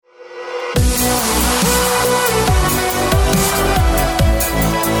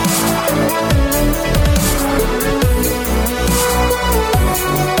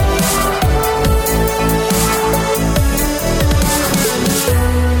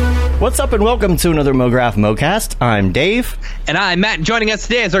What's up and welcome to another MoGraph MoCast. I'm Dave. And I'm Matt. And joining us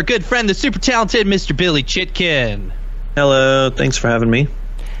today is our good friend, the super talented Mr. Billy Chitkin. Hello, thanks for having me.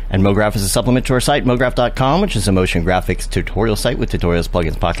 And MoGraph is a supplement to our site, MoGraph.com, which is a motion graphics tutorial site with tutorials,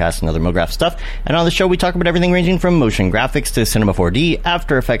 plugins, podcasts, and other MoGraph stuff. And on the show, we talk about everything ranging from motion graphics to Cinema 4D,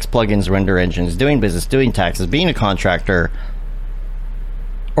 After Effects, plugins, render engines, doing business, doing taxes, being a contractor,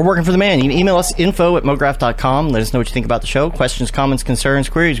 or working for the man. You can email us info@mograph.com. Let us know what you think about the show. Questions, comments, concerns,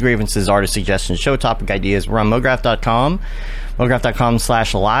 queries, grievances, artist suggestions, show topic ideas. We're on mograph.com.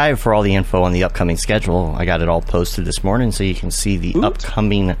 mograph.com/live for all the info on the upcoming schedule. I got it all posted this morning so you can see the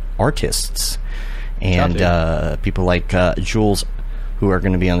upcoming artists. And people like Jules, who are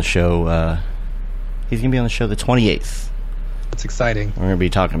going to be on the show. He's going to be on the show the 28th. That's exciting. We're going to be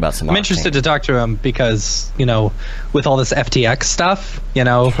talking about some I'm interested to talk to him because, you know, with all this FTX stuff, you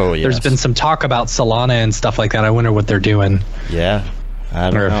know, there's been some talk about Solana and stuff like that. I wonder what they're doing. Yeah.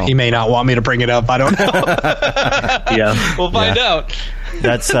 I don't know. He may not want me to bring it up. I don't know. Yeah. We'll find out.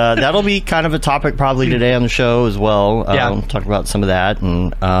 That's that'll be kind of a topic probably today on the show as well. We'll talk about some of that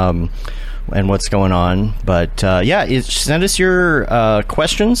and what's going on. But send us your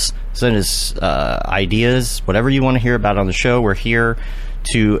questions, send us ideas, whatever you want to hear about on the show. We're here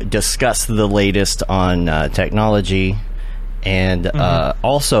to discuss the latest on technology and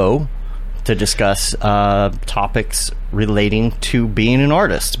also to discuss topics relating to being an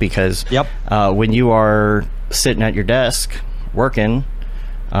artist, because when you are sitting at your desk working,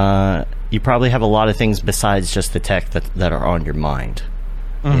 you probably have a lot of things besides just the tech that are on your mind.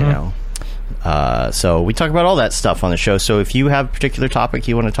 You know, so we talk about all that stuff on the show. So if you have a particular topic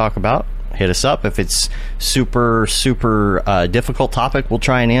you want to talk about, hit us up. If it's super difficult topic, we'll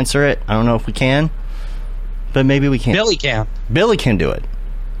try and answer it. I don't know if we can, but maybe we can. Billy can. Billy can do it.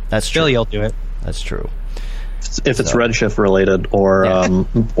 That's true. Billy will do it. That's true. If it's Redshift related, or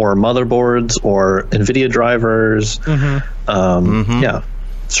motherboards, or NVIDIA drivers,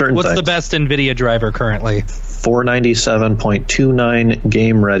 certain. What's things. the best NVIDIA driver currently? 497.29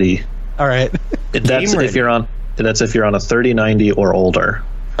 game ready. All right. That's if you're on a 3090 or older.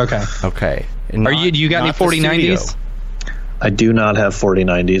 Okay. Okay. Do you got any 4090s? I do not have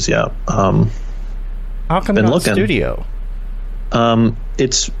 4090s yet. How come been not looking. Studio?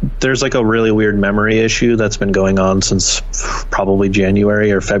 There's like a really weird memory issue that's been going on since probably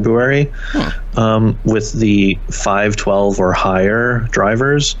January or February with the 512 or higher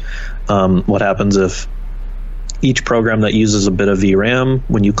drivers. What happens if each program that uses a bit of VRAM,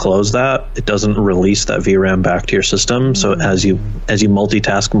 when you close that, it doesn't release that VRAM back to your system. So as you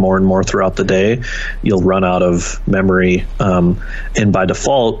multitask more and more throughout the day, you'll run out of memory. And by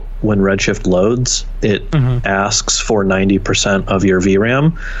default, when Redshift loads, it asks for 90% of your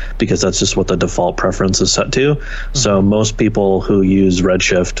VRAM, because that's just what the default preference is set to. So most people who use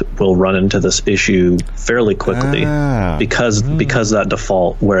Redshift will run into this issue fairly quickly because that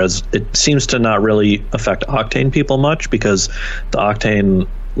default, whereas it seems to not really affect Octane people much, because the Octane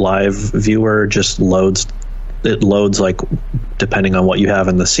live viewer just loads. It loads like depending on what you have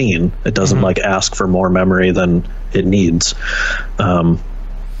in the scene. It doesn't like ask for more memory than it needs.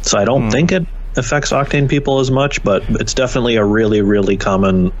 So I don't think it affects Octane people as much, but it's definitely a really, really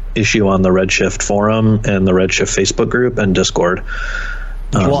common issue on the Redshift forum and the Redshift Facebook group and Discord.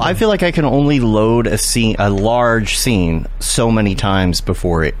 Well, I feel like I can only load a large scene so many times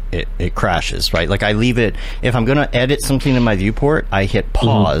before it crashes, right? Like I leave it, if I'm going to edit something in my viewport, I hit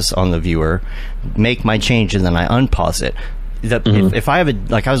pause on the viewer, make my change, and then I unpause it. If I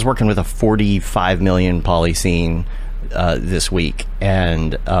have I was working with a 45 million poly scene this week,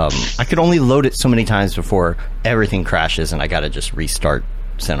 and I could only load it so many times before everything crashes and I gotta just restart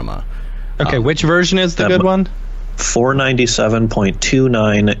Cinema. Okay, which version is the good one?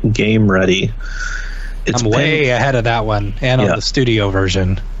 497.29 game ready. I'm way ahead of that one, and on the studio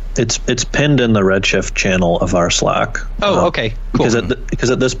version. It's pinned in the Redshift channel of our Slack. Oh, okay, cool.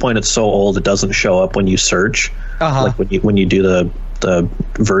 Because at this point it's so old it doesn't show up when you search. Like when you do the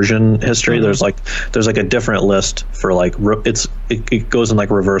version history, there's like a different list for like it goes in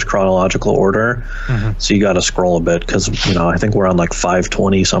like reverse chronological order. So you got to scroll a bit, because I think we're on like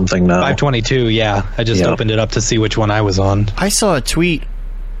 520 something now. 522, yeah. I just opened it up to see which one I was on. I saw a tweet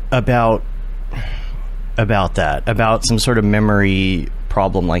about some sort of memory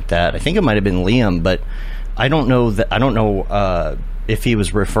problem like that. I think it might have been Liam, but I don't know if he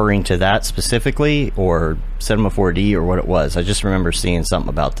was referring to that specifically or Cinema 4D or what it was. I just remember seeing something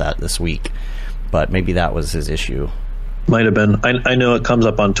about that this week, but maybe that was his issue. Might have been. I know it comes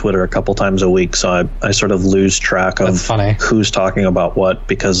up on Twitter a couple times a week, so I sort of lose track of who's talking about what,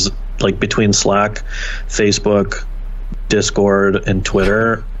 because like between Slack, Facebook, Discord and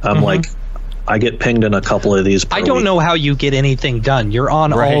Twitter, I'm like, I get pinged in a couple of these per I don't week. know how you get anything done. You're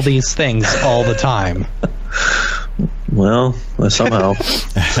on all these things all the time. Well, somehow.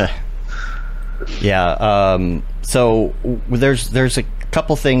 Yeah. So there's a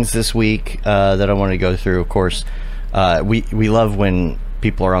couple things this week that I want to go through. Of course, we love when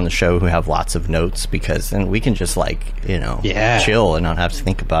people are on the show who have lots of notes, because then we can just chill and not have to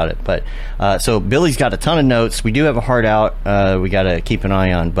think about it. But so Billy's got a ton of notes. We do have a hard out we got to keep an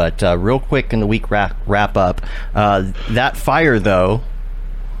eye on. But real quick in the week wrap up, that fire though.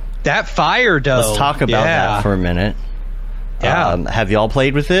 Let's talk about that for a minute. Yeah. Have y'all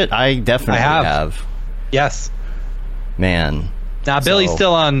played with it? I definitely have. Yes. Man. Now Billy's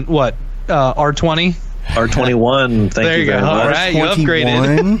still on what? R20? R21. Thank you very much. All right, you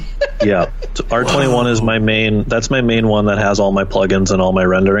upgraded. Yeah, so R21 is my main. That's my main one that has all my plugins and all my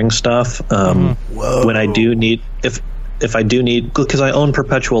rendering stuff. When I do need, if I do need, because I own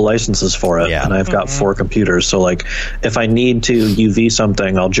perpetual licenses for it, and I've got 4 computers. So like, if I need to UV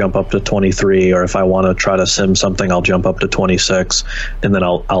something, I'll jump up to 23, or if I want to try to sim something, I'll jump up to 26, and then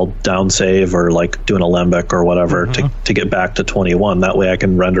I'll down save or like do an Alembic or whatever to get back to 21. That way I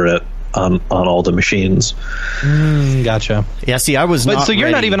can render it on all the machines. Gotcha. Yeah, see, I was not so you're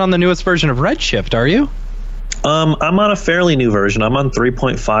ready. not even on the newest version of Redshift, are you? I'm on a fairly new version. I'm on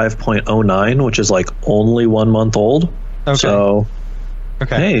 3.5.09, which is like only 1 month old. Okay. So,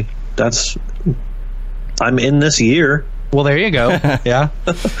 hey, I'm in this year. Well, there you go. Yeah.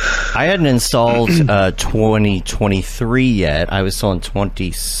 I hadn't installed 2023 yet. I was still in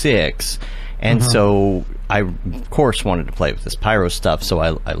 26. And so I, of course, wanted to play with this Pyro stuff, so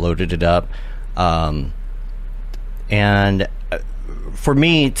I loaded it up. And for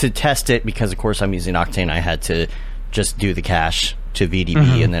me to test it, because, of course, I'm using Octane, I had to just do the cache to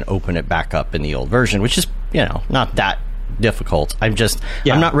VDB and then open it back up in the old version, which is, not that difficult. I'm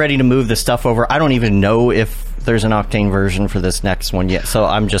not ready to move the stuff over. I don't even know if there's an Octane version for this next one yet, so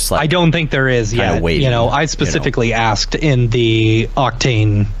I'm just like, I don't think there is yet. Waiting, I specifically asked in the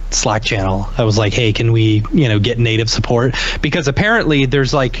Octane Slack channel. I was like, hey, can we get native support? Because apparently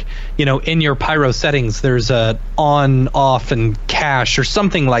there's like, in your Pyro settings, there's a on, off, and cache or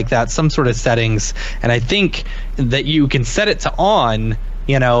something like that, some sort of settings, and I think that you can set it to on,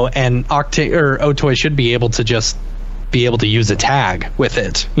 and Octane or Otoy should be able to just be able to use a tag with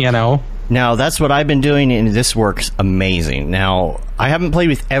it, Now, that's what I've been doing, and this works amazing. Now, I haven't played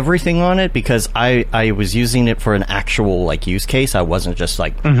with everything on it because I was using it for an actual use case. I wasn't just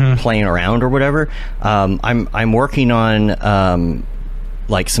playing around or whatever. I'm working on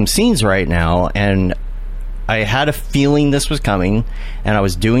some scenes right now, and I had a feeling this was coming, and I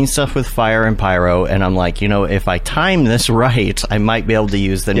was doing stuff with Fire and Pyro, and I'm like, if I time this right, I might be able to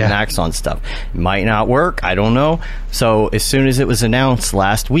use the new Maxon stuff. It might not work. I don't know. So as soon as it was announced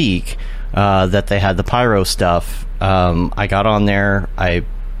last week that they had the Pyro stuff, I got on there. I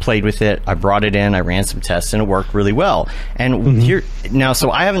played with it. I brought it in. I ran some tests, and it worked really well. And now,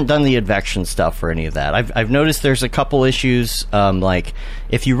 so I haven't done the advection stuff for any of that. I've noticed there's a couple issues, like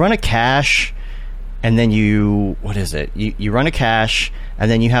if you run a cache, and then you run a cache,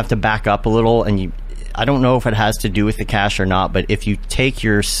 and then you have to back up a little, and I don't know if it has to do with the cache or not, but if you take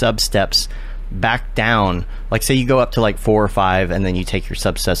your sub-steps back down, like say you go up to 4 or 5, and then you take your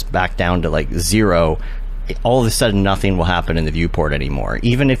sub-steps back down to 0, all of a sudden nothing will happen in the viewport anymore.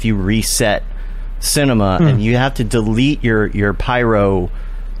 Even if you reset Cinema, and you have to delete your Pyro...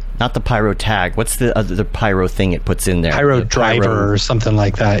 Not the Pyro tag. What's the other Pyro thing it puts in there? Pyro driver or something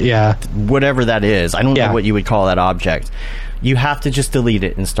like that, yeah. Whatever that is. I don't know what you would call that object. You have to just delete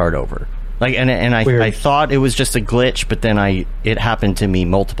it and start over. I thought it was just a glitch, but then it happened to me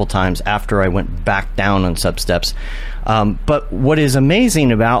multiple times after I went back down on substeps. But what is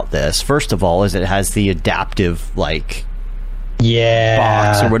amazing about this, first of all, is it has the adaptive, box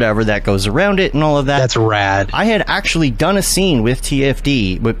or whatever that goes around it and all of that. That's rad. I had actually done a scene with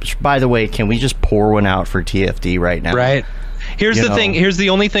TFD, which, by the way, can we just pour one out for TFD right now? Right. Here's the thing. Here's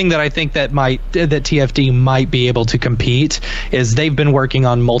the only thing that I think that TFD might be able to compete is they've been working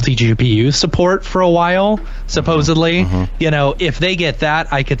on multi GPU support for a while, supposedly. If they get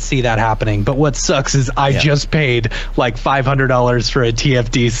that, I could see that happening. But what sucks is I just paid $500 for a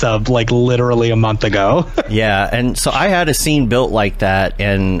TFD sub literally a month ago. Yeah, and so I had a scene built like that,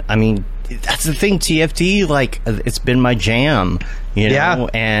 and I mean, that's the thing. TFD, it's been my jam.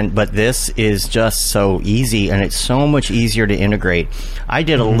 But this is just so easy, and it's so much easier to integrate. I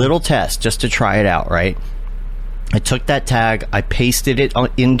did a little test just to try it out, right? I took that tag, I pasted it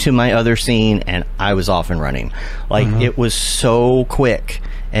into my other scene, and I was off and running. Like, it was so quick,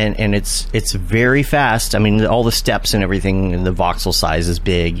 and it's very fast. I mean, all the steps and everything, and the voxel size is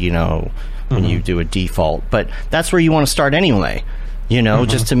big, you know, when you do a default. But that's where you want to start anyway, you know,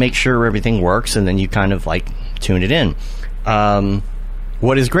 just to make sure everything works, and then you kind of, like, tune it in.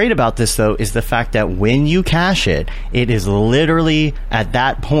 What is great about this, though, is the fact that when you cache it, it is literally, at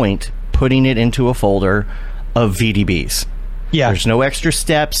that point, putting it into a folder of VDBs. Yeah. There's no extra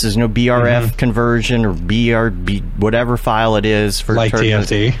steps. There's no BRF conversion or BRB, whatever file it is for like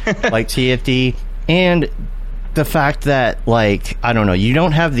TFT. like TFT. And the fact that, like, I don't know, you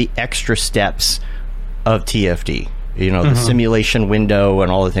don't have the extra steps of TFT. You know, the simulation window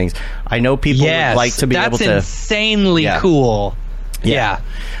and all the things. I know people would like to be able to... That's insanely cool. Yeah.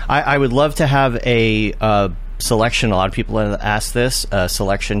 I would love to have a selection. A lot of people have asked this,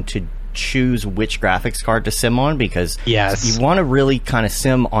 selection to choose which graphics card to sim on, because you want to really kind of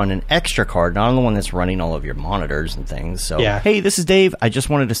sim on an extra card, not on the one that's running all of your monitors and things. So, hey, this is Dave. I just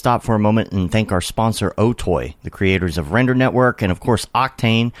wanted to stop for a moment and thank our sponsor, Otoy, the creators of Render Network and, of course,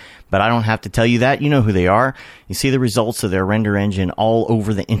 Octane. But I don't have to tell you that. You know who they are. You see the results of their render engine all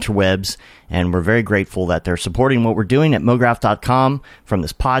over the interwebs, and we're very grateful that they're supporting what we're doing at MoGraph.com, from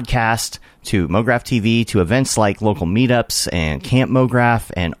this podcast to MoGraph TV to events like local meetups and Camp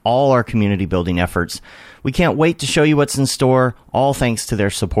MoGraph and all our community building efforts. We can't wait to show you what's in store, all thanks to their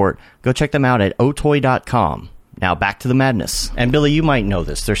support. Go check them out at otoy.com. Now back to the madness. And Billy, you might know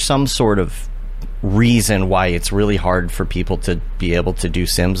this. There's some sort of reason why it's really hard for people to be able to do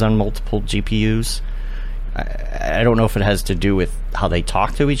sims on multiple GPUs. I don't know if it has to do with how they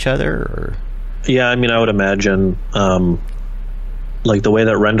talk to each other or... Yeah, I mean, I would imagine like the way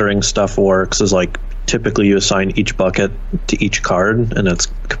that rendering stuff works is like typically you assign each bucket to each card, and it's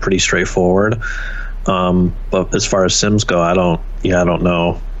pretty straightforward. But as far as sims go, I don't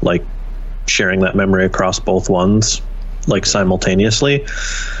know. Like sharing that memory across both ones like simultaneously.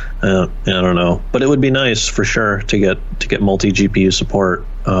 I don't know, but it would be nice for sure to get multi GPU support.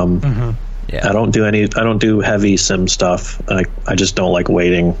 Yeah. I don't do heavy sim stuff. I just don't like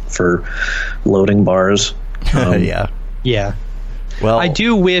waiting for loading bars. Yeah. Well, I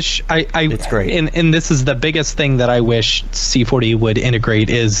do wish it's great, and this is the biggest thing that I wish C4D would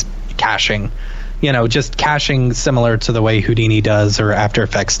integrate is caching. You know, just caching similar to the way Houdini does or After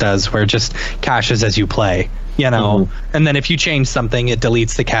Effects does, where it just caches as you play. You know, and then if you change something, it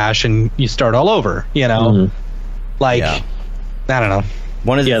deletes the cache and you start all over. You know, like I don't know.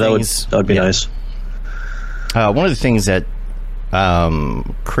 One of the things that would be nice. One of the things that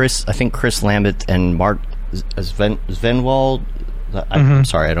Chris Lambert and Mark Zvenwald. I'm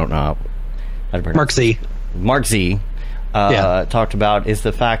sorry, I don't know. Mark Z. Talked about is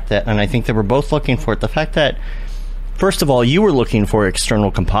the fact that, and I think they were both looking for it, the fact that, first of all, you were looking for external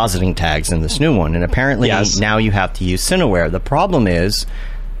compositing tags in this new one, and apparently now you have to use Cineware. The problem is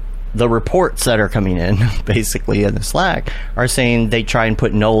the reports that are coming in, basically in the Slack, are saying they try and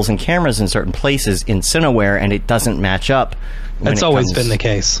put nulls and cameras in certain places in Cineware, and it doesn't match up. That's always been the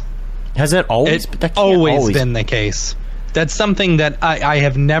case. Has it always? Always been the case. That's something that I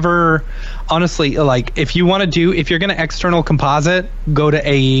have never, honestly, like, if you're going to external composite, go to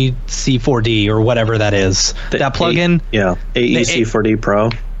AEC4D or whatever that is. That plugin. AEC4D Pro.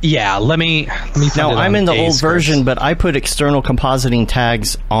 Yeah, let me Now, I'm in the old version, but I put external compositing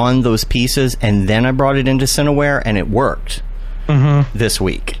tags on those pieces, and then I brought it into Cineware, and it worked this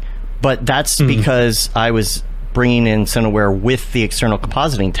week. But that's because I was bringing in Cineware with the external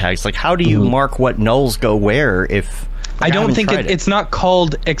compositing tags. Like, how do you mark what nulls go where if... I don't think it's not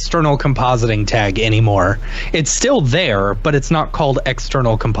called external compositing tag anymore. It's still there, but it's not called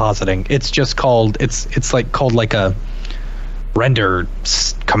external compositing. It's just called it's like called like a render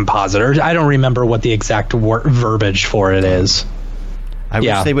compositor. I don't remember what the exact verbiage for it is. I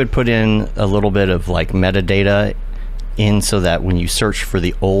wish they would put in a little bit of like metadata in so that when you search for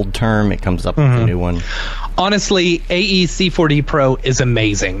the old term, it comes up with the new one. Honestly, AEC4D Pro is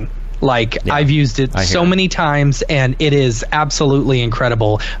amazing. Like, I've used it so many times, and it is absolutely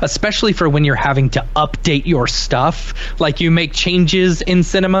incredible, especially for when you're having to update your stuff. Like, you make changes in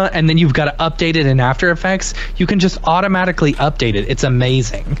Cinema, and then you've got to update it in After Effects. You can just automatically update it. It's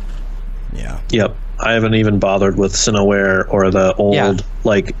amazing. Yeah. Yep. I haven't even bothered with Cineware or the old,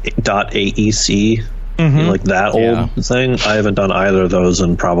 like, .aec, like that old thing. I haven't done either of those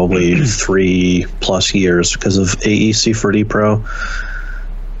in probably 3+ years because of AEC4D Pro.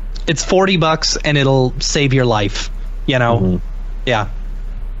 It's $40 and it'll save your life, you know? Yeah.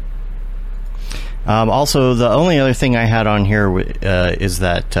 Also, the only other thing I had on here is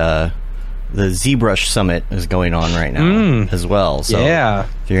that the ZBrush Summit is going on right now as well. So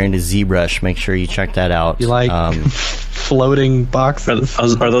if you're into ZBrush, make sure you check that out. You like floating boxes?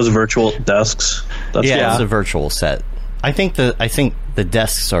 Are those virtual desks? It's a virtual set. I think the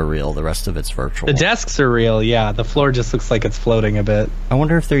desks are real. The rest of it's virtual. The desks are real. Yeah, the floor just looks like it's floating a bit. I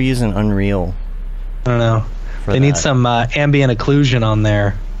wonder if they're using Unreal. I don't know. They need some ambient occlusion on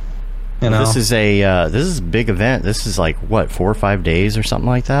there. You know? This is a big event. This is like what, 4 or 5 days or something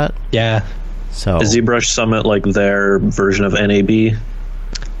like that. Yeah. So is ZBrush Summit like their version of NAB?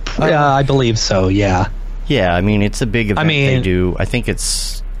 I believe so. Yeah. Yeah, I mean it's a big event. They do. I think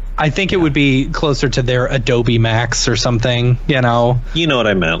it would be closer to their Adobe Max or something. You know what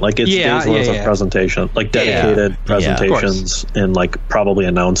I meant. Like it's days worth of presentation, like dedicated presentations, and like probably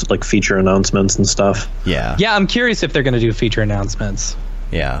feature announcements and stuff. Yeah. I'm curious if they're going to do feature announcements.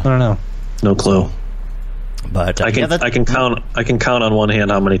 Yeah. I don't know. No clue. But I can count on one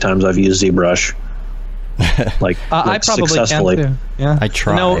hand how many times I've used ZBrush. I probably successfully. Can too. Yeah. I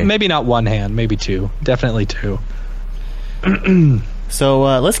try. No, maybe not one hand, maybe two. Definitely two.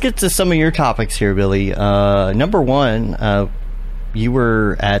 So let's get to some of your topics here, Billy. Number one, you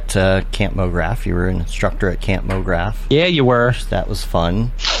were at Camp MoGraph. You were an instructor at Camp MoGraph. Yeah, you were. That was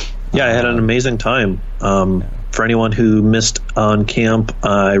fun. Yeah, I had an amazing time. For anyone who missed on camp,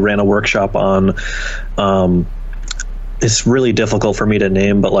 I ran a workshop on. It's really difficult for me to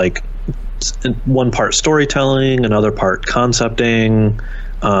name, but like one part storytelling, another part concepting.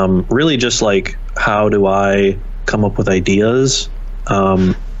 Really, just like how do I come up with ideas,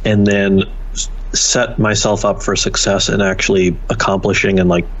 and then set myself up for success in actually accomplishing and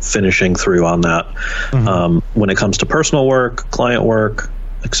like finishing through on that. When it comes to personal work, client work,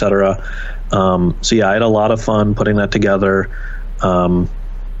 etc. So yeah, I had a lot of fun putting that together.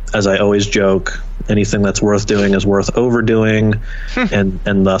 As I always joke, anything that's worth doing is worth overdoing,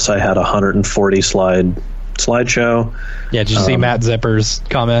 and thus I had a 140 slideshow. Yeah, did you see Matt Zipper's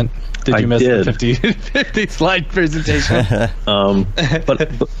comment? Did you miss the 50 slide presentation?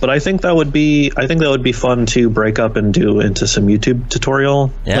 But I think that would be fun to break up and do into some YouTube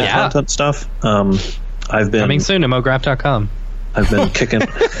tutorial content stuff. I've been coming soon to MoGraph.com. I've been kicking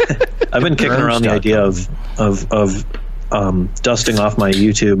around the idea of dusting off my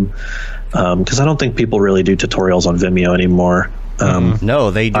YouTube, because I don't think people really do tutorials on Vimeo anymore.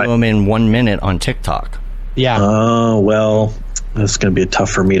 No, they do them in 1 minute on TikTok. Yeah. Oh, well, it's going to be tough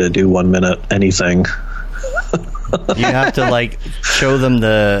for me to do 1 minute anything. You have to like show them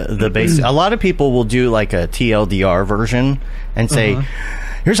the basic. A lot of people will do like a TLDR version and say,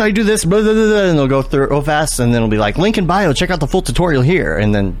 here's how you do this, blah, blah, blah, blah, and they'll go through real fast, and then it'll be like, link in bio, check out the full tutorial here,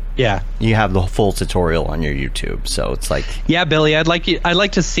 and then you have the full tutorial on your YouTube. So it's like, yeah, Billy, I'd like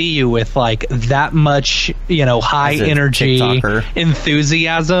to see you with like that much, high energy, TikToker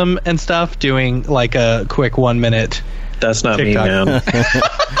enthusiasm and stuff, doing like a quick 1 minute. That's not TikTok. me, man.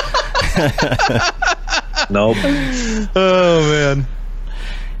 Nope. Oh man.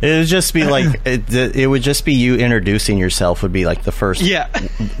 It would just be like it would just be you introducing yourself would be like the first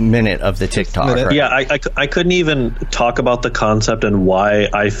minute of the TikTok. Right? Yeah, I couldn't even talk about the concept and why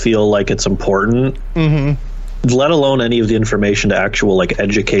I feel like it's important, let alone any of the information to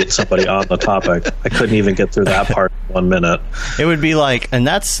educate somebody on the topic. I couldn't even get through that part in 1 minute. It would be like, and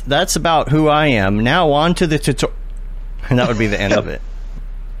that's about who I am. Now on to the tutorial, and that would be the end of it.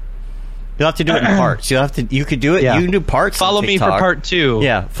 You'll have to do it in parts. You could do it. Yeah. You can do parts. Follow me for part 2.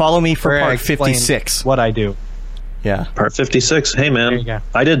 Yeah, follow me for part 56. What I do. Yeah, part 56. Hey man,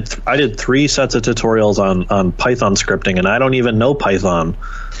 I did 3 sets of tutorials on Python scripting, and I don't even know Python.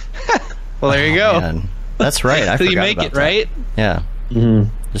 Well, there you go. Man. That's right. I so forgot you make about it right. That. Yeah.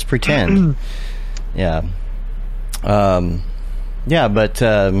 Just pretend. Yeah. Yeah, but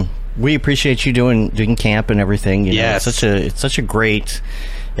we appreciate you doing camp and everything. Yes. It's such a great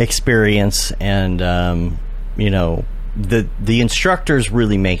experience, and the instructors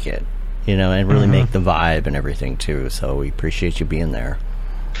really make it, and really make the vibe and everything too. So we appreciate you being there.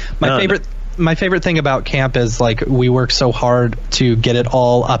 My favorite thing about camp is like we work so hard to get it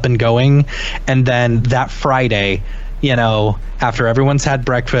all up and going, and then that Friday, after everyone's had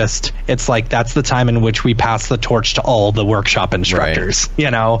breakfast, it's like that's the time in which we pass the torch to all the workshop instructors,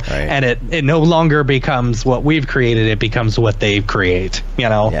 Right. And it no longer becomes what we've created, it becomes what they create,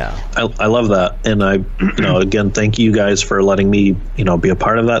 Yeah. I love that. And I, again, thank you guys for letting me, be a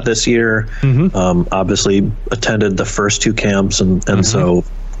part of that this year. Obviously attended the first 2 camps, and so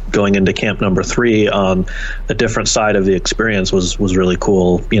going into camp number 3 on a different side of the experience was really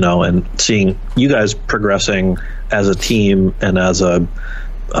cool, and seeing you guys progressing as a team and as a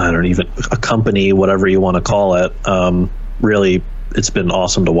company, whatever you want to call it. Really, it's been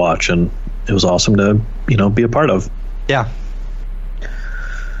awesome to watch, and it was awesome to be a part of. Yeah.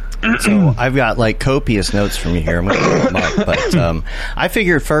 So I've got like copious notes from you here. I'm going to pull them up, but I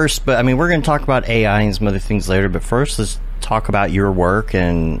figured first. But I mean, we're going to talk about AI and some other things later. But first, let's talk about your work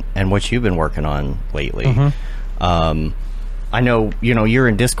and what you've been working on lately. Mm-hmm. I know you're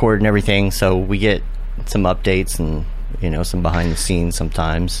in Discord and everything, so we get some updates and some behind the scenes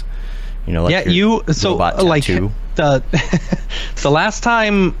sometimes. Like so last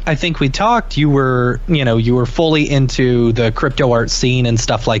time I think we talked, you were fully into the crypto art scene and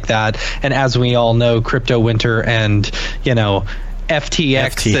stuff like that. And as we all know, Crypto Winter and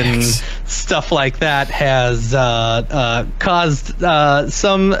FTX and stuff like that has caused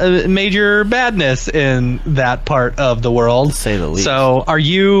some major badness in that part of the world, to say the least. So are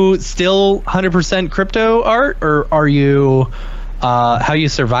you still 100% crypto art, or are you how you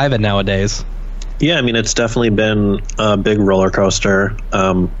survive it nowadays? Yeah, I mean, it's definitely been a big roller coaster.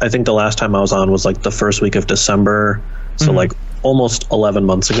 I think the last time I was on was like the first week of December, so like almost 11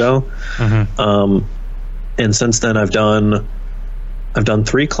 months ago. Mm-hmm. And since then, I've done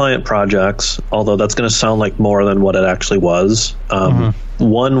 3 client projects, although that's going to sound like more than what it actually was.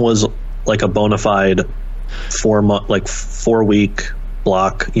 One was like a bona fide 4-week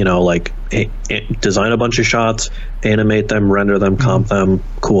block, design a bunch of shots, animate them, render them, comp them,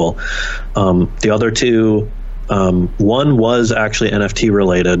 cool. The other 2, one was actually NFT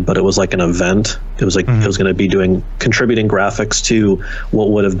related, but it was like an event. It was like it was going to be contributing graphics to what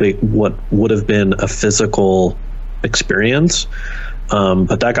would have been a physical experience,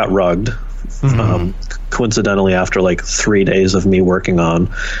 but that got rugged coincidentally after like 3 days of me working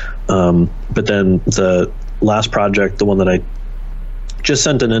on. But then the last project, the one that I just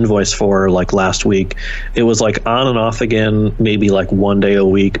sent an invoice for like last week, it was like on and off again, maybe like 1 day a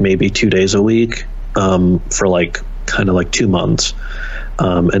week, maybe 2 days a week, for like kind of like 2 months.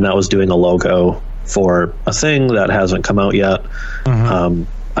 And that was doing a logo for a thing that hasn't come out yet.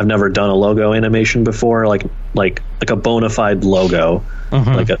 I've never done a logo animation before, like a bona fide logo,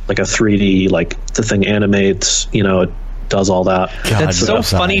 like a 3D, like the thing animates, it does all that. God, that's so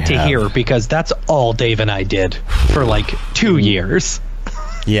funny to hear, because that's all Dave and I did for like 2 years.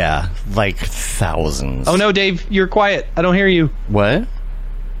 Yeah, like thousands. Oh no, Dave, you're quiet. I don't hear you. What?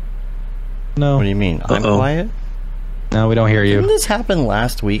 No. What do you mean? I'm quiet? No, we don't hear you. Didn't this happen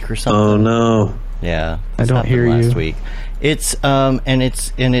last week or something? Oh no. Yeah, I don't hear you. Last week. It's and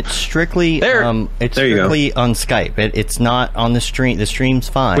it's strictly on Skype. It's not on the stream. The stream's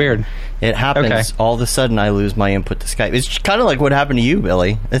fine. Weird. It happens all of a sudden. I lose my input to Skype. It's kind of like what happened to you,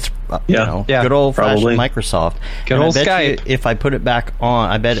 Billy. It's good old fashioned Microsoft. Good old Skype. If I put it back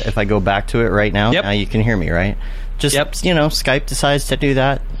on, I bet if I go back to it right now, now you can hear me, right? Just Skype decides to do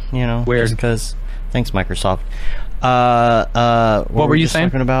that. Weird. Because thanks, Microsoft. What were you saying?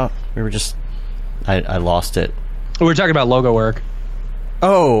 Talking about? We were just. I lost it. We were talking about logo work.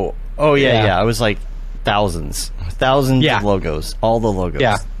 Oh yeah. I was like thousands of logos, all the logos.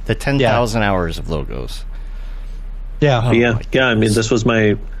 Yeah. The 10,000 hours of logos. Yeah. Yeah. I mean, this was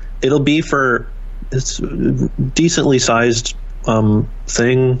it'll be for it's decently sized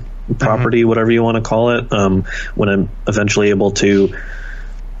thing, property, whatever you want to call it. When I'm eventually able to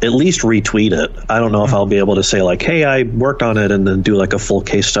at least retweet it. I don't know if I'll be able to say like, hey, I worked on it, and then do like a full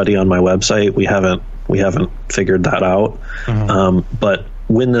case study on my website. We haven't figured that out. But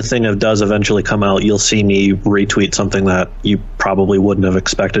when the thing does eventually come out, you'll see me retweet something that you probably wouldn't have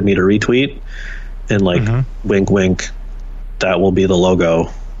expected me to retweet, and like wink wink, that will be the logo,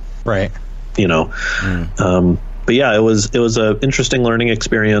 right? But yeah, it was a interesting learning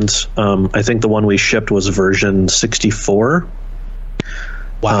experience. I think the one we shipped was version 64.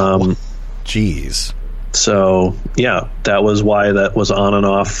 Wow. Jeez. So yeah, that was why that was on and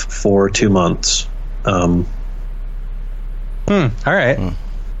off for 2 months. All right.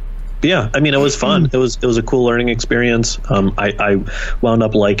 Yeah, I mean, it was fun. It was a cool learning experience. I wound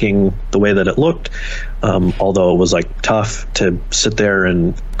up liking the way that it looked, although it was like tough to sit there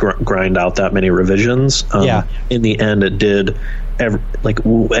and grind out that many revisions. In the end, it did.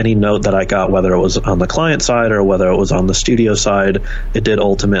 Any note that I got, whether it was on the client side or whether it was on the studio side, it did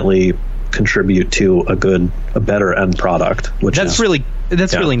ultimately contribute to a better end product. Which that's really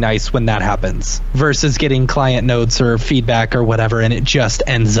nice when that happens, versus getting client notes or feedback or whatever, and it just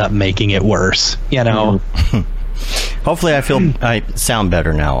ends up making it worse. Hopefully, I sound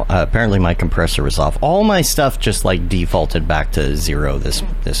better now. Apparently, my compressor was off. All my stuff just like defaulted back to 0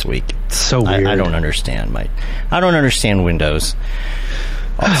 this week. So weird. I don't understand I don't understand Windows.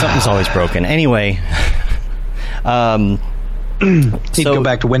 Something's always broken. Anyway, need to go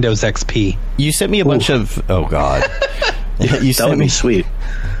back to Windows XP. You sent me a bunch of. Oh God. That would be sweet.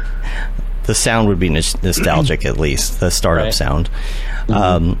 the sound would be nostalgic, at least the startup sound.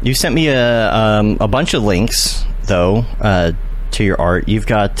 You sent me a bunch of links, though, to your art. You've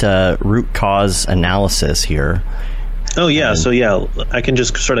got root cause analysis here. Oh yeah, so yeah, I can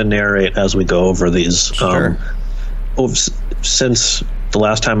just sort of narrate as we go over these. Sure. Since the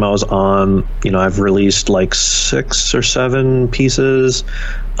last time I was on, I've released like 6 or 7 pieces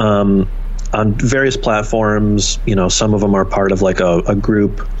on various platforms. Some of them are part of like a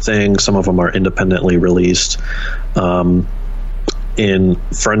group thing. Some of them are independently released. For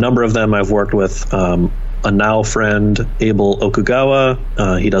a number of them, I've worked with a now friend, Abel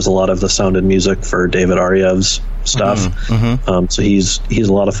Okugawa. He does a lot of the sound and music for David Aryev's stuff. So he's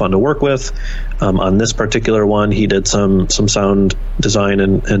a lot of fun to work with. On this particular one, he did some sound design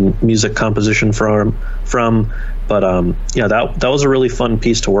and music composition from. But that was a really fun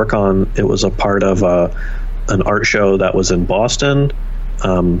piece to work on. It was a part of an art show that was in Boston,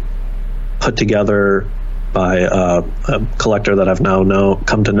 put together by a collector that I've now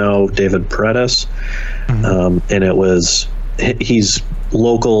come to know, David Paredes. And he's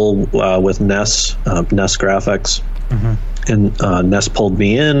local with Ness Graphics. And Ness pulled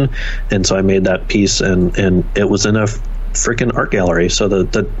me in, and so I made that piece, and it was in a freaking art gallery. So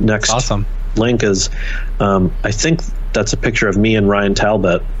the next link is, I think that's a picture of me and Ryan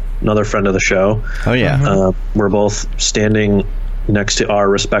Talbot, another friend of the show. Oh yeah. We're both standing next to our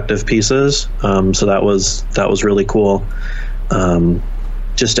respective pieces. So that was really cool.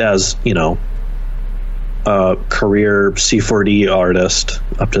 Just as, a career C4D artist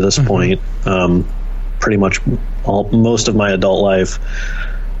up to this point, pretty much most of my adult life,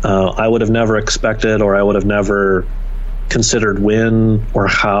 I would have never expected, or I would have never considered when or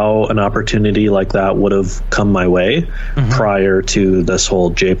how an opportunity like that would have come my way prior to this whole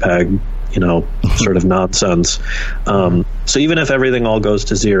JPEG, sort of nonsense. So even if everything all goes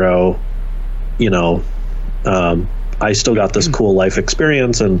to zero, I still got this cool life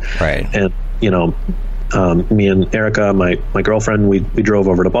experience, and me and Erica, my girlfriend, we drove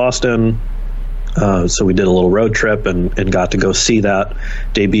over to Boston. So we did a little road trip and got to go see that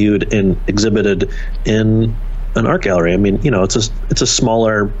debuted and exhibited in an art gallery. I mean, it's a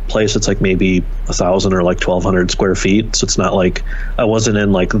smaller place. It's like maybe 1,000 or like 1,200 square feet. So it's not like I wasn't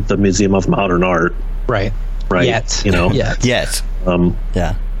in like the Museum of Modern Art. Right. Yet. Yes.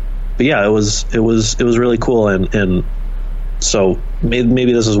 But yeah, it was really cool. And so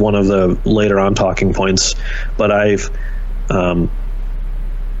maybe this is one of the later on talking points, but I've,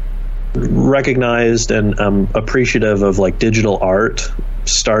 recognized and appreciative of like digital art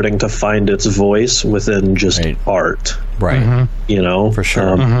starting to find its voice within just art, for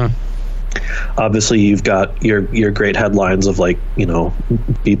sure. Obviously you've got your great headlines of like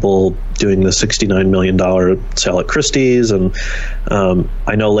people doing the $69 million sale at Christie's, and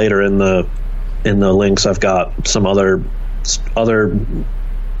I know later in the links I've got some other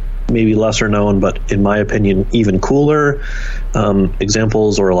maybe lesser known, but in my opinion even cooler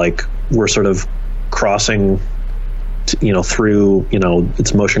examples, or like we're sort of crossing through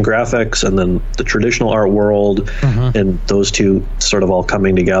it's motion graphics and then the traditional art world, and those two sort of all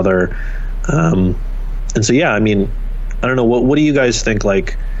coming together. And so I mean, I don't know, what do you guys think,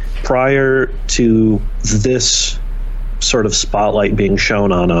 like prior to this sort of spotlight being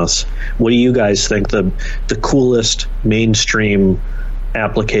shown on us, what do you guys think the coolest mainstream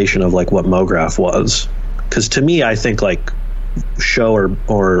application of like what MoGraph was? Because to me, I think like show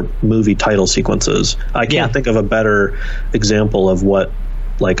or movie title sequences. I can't think of a better example of what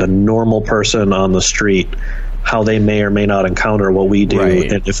like a normal person on the street, how they may or may not encounter what we do,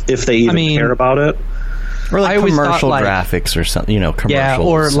 and if they even care about it. Or like commercial graphics or something, commercials. Yeah,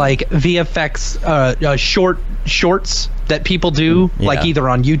 or like VFX shorts that people do, like either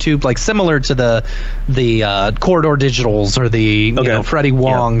on YouTube, like similar to the Corridor Digitals or the Freddie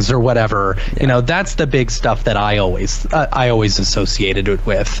Wongs or whatever. That's the big stuff that I always associated it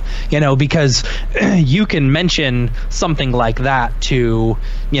with. Because you can mention something like that to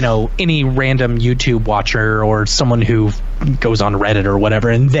any random YouTube watcher or someone who goes on Reddit or whatever,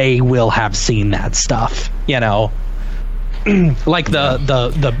 and they will have seen that stuff. Like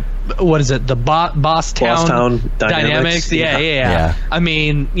the what is it? The Bosstown Dynamics. Yeah. I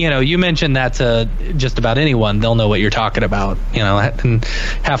mean, you mentioned that to just about anyone, they'll know what you're talking about. And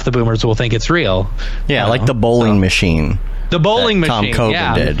half the boomers will think it's real. Yeah, like the bowling machine. The bowling machine. Tom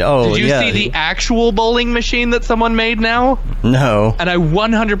Coben did. Oh, did you see the actual bowling machine that someone made now? No. And I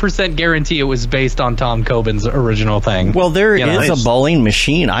 100% guarantee it was based on Tom Coben's original thing. Well, there is a bowling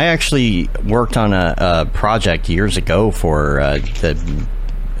machine. I actually worked on a project years ago for the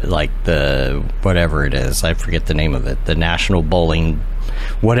whatever it is. I forget the name of it. The National Bowling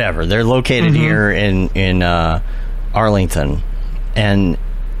whatever. They're located here in Arlington, and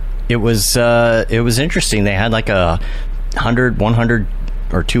it was interesting. They had like a $100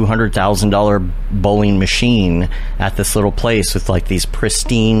 or $200,000 bowling machine at this little place with like these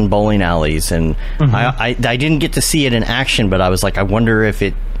pristine bowling alleys, and I didn't get to see it in action, but I was like, I wonder if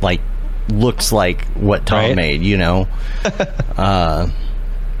it like looks like what Tom made, you know.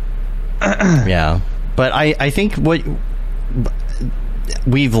 Yeah, but I think what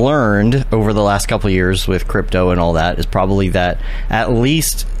we've learned over the last couple of years with crypto and all that is probably that at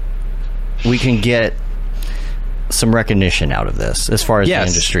least we can get some recognition out of this as far as the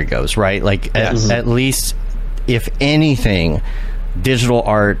industry goes, right? Like at least, if anything, digital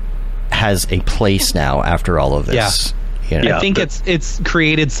art has a place now after all of this. You know? I think it's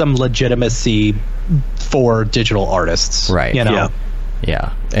created some legitimacy for digital artists, right? You know?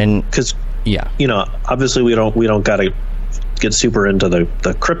 And because you know, obviously we don't got to get super into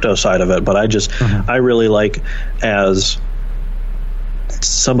the crypto side of it, but I really like, as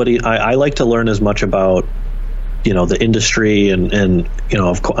somebody, I like to learn as much about, you know, the industry and you know,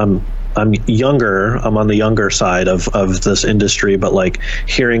 of course, I'm younger. I'm on the younger side of this industry, but like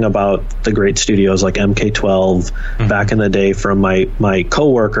hearing about the great studios like MK12 back in the day from my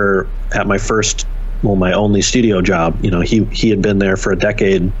coworker at my first, well, my only studio job. You know, he had been there for a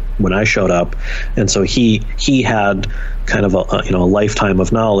decade when I showed up, and so he had kind of a you know, a lifetime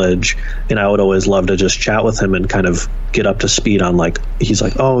of knowledge, and I would always love to just chat with him and kind of get up to speed on, like, he's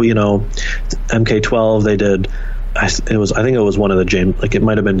like, oh, you know, MK12, they did, I think it was one of the James, like it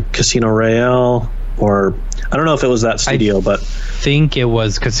might have been Casino Royale, or I don't know if it was that studio, but I think it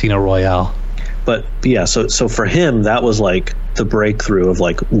was Casino Royale. But yeah, so for him, that was like the breakthrough of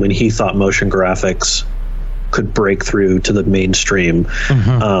like when he thought motion graphics could break through to the mainstream.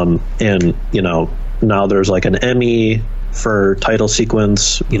 And you know, now there's like an Emmy for title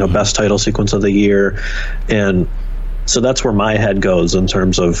sequence, you know, best title sequence of the year, and so that's where my head goes in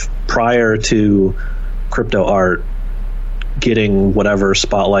terms of prior to crypto art getting whatever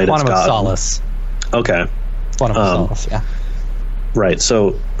spotlight it's got. Quantum of Solace. Okay. Quantum of Solace, yeah. Right.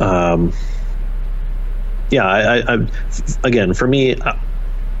 So, yeah, I again, for me,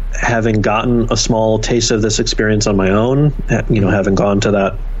 having gotten a small taste of this experience on my own, you know, having gotten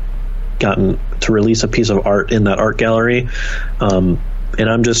to release a piece of art in that art gallery, and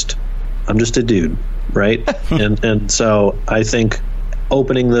I'm just a dude, right? and so I think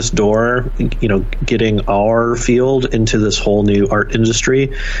opening this door, you know, getting our field into this whole new art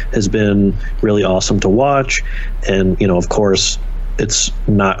industry has been really awesome to watch. And, you know, of course, it's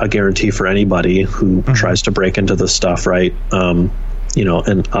not a guarantee for anybody who tries to break into this stuff, right? You know,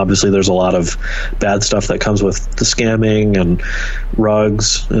 and obviously there's a lot of bad stuff that comes with the scamming and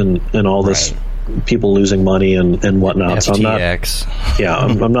rugs and all this, people losing money and whatnot. FTX. So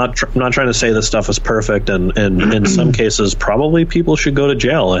I'm not trying to say this stuff is perfect, and in some cases probably people should go to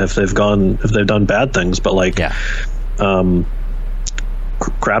jail if they've done bad things, but like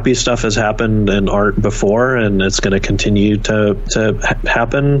crappy stuff has happened in art before, and it's going to continue to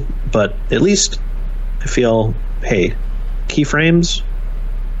happen. But at least I feel, hey, keyframes,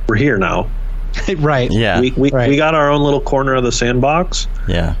 we're here now. Right. Yeah. We got our own little corner of the sandbox.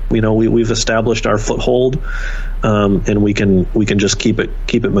 Yeah. You know, we've established our foothold, and we can just keep it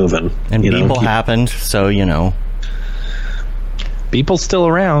moving. And people happened, so you know, people's still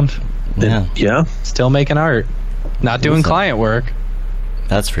around. Yeah. Still making art, not doing client work.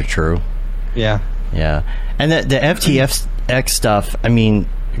 That's for true. Yeah. Yeah. And the FTX stuff, I mean,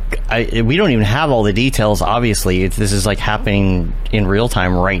 we don't even have all the details, obviously. This is like happening in real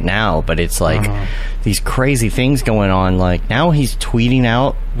time right now, but it's like these crazy things going on. Like now he's tweeting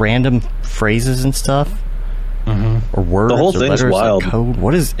out random phrases and stuff, or words, the whole or thing's letters, wild. or code.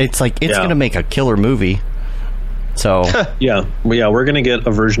 What is? It's like it's gonna make a killer movie. So yeah, we're gonna get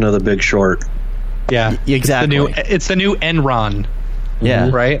a version of The Big Short. Yeah, exactly. It's the new Enron.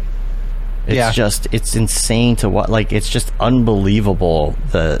 Yeah, right. It's just, it's insane to what, like, it's just unbelievable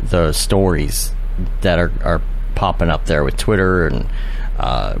the stories that are popping up there with Twitter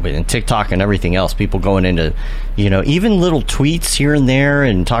and TikTok and everything else. People going into, you know, even little tweets here and there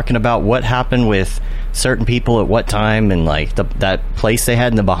and talking about what happened with certain people at what time, and like that place they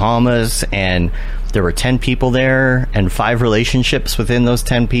had in the Bahamas, and there were 10 people there and 5 relationships within those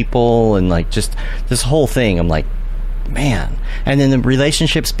 10 people, and like just this whole thing. I'm like, man. And then the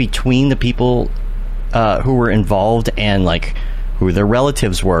relationships between the people who were involved, and like who their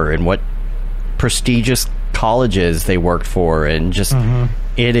relatives were, and what prestigious colleges they worked for, and just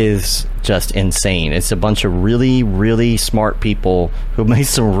it is just insane. It's a bunch of really, really smart people who made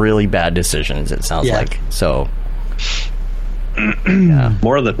some really bad decisions, it sounds like. So Yeah.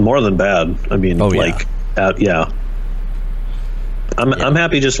 More than bad. I mean, yeah. I'm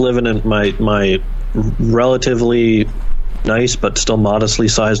happy just living in my relatively nice but still modestly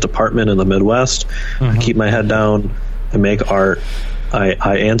sized apartment in the Midwest. I keep my head down. I make art.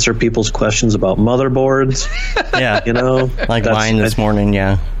 I answer people's questions about motherboards. Yeah, you know, like mine this morning.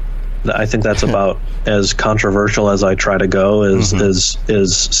 Yeah, I think that's about as controversial as I try to go.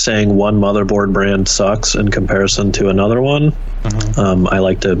 Is saying one motherboard brand sucks in comparison to another one. I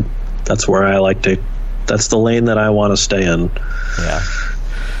like to. That's where I like to. That's the lane that I want to stay in.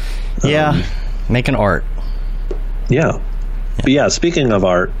 Yeah, making art. Yeah. But yeah, speaking of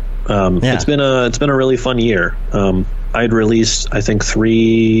art, it's been a really fun year. I'd released, I think,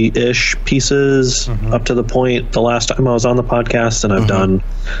 3-ish pieces up to the point the last time I was on the podcast, and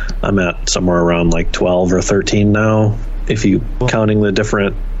I'm at somewhere around like 12 or 13 now, if you counting the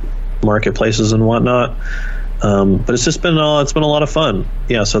different marketplaces and whatnot. But it's just been it's been a lot of fun.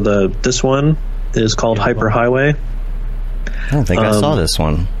 Yeah. So this one is called Hyper Highway. I don't think I saw this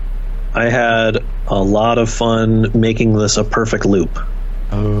one. I had a lot of fun making this a perfect loop.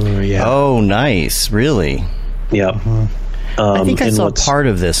 Oh, yeah. Oh, nice. Really? Yeah. I think I saw part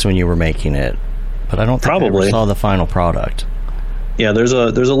of this when you were making it, but I don't think I ever saw the final product. Yeah, there's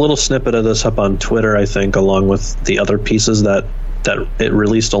a little snippet of this up on Twitter, I think, along with the other pieces that it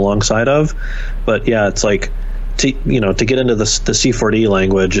released alongside of. But yeah, it's like to get into the C4D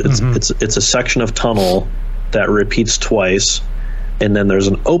language, it's a section of tunnel that repeats twice. And then there's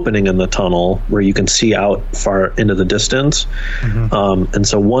an opening in the tunnel where you can see out far into the distance. And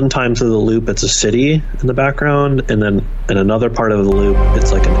so one time through the loop, it's a city in the background. And then in another part of the loop,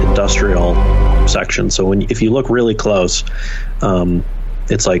 it's like an industrial section. So if you look really close,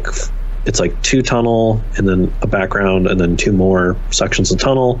 it's like 2 tunnel and then a background and then 2 more sections of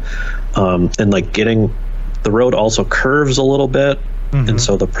tunnel. And like the road also curves a little bit. And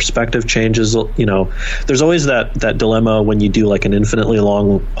so the perspective changes. There's always that dilemma when you do like an infinitely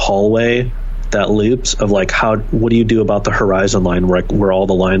long hallway that loops of like what do you do about the horizon line where all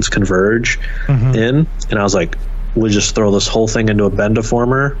the lines converge in? And I was like, we'll just throw this whole thing into a bend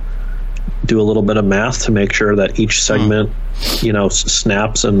deformer, do a little bit of math to make sure that each segment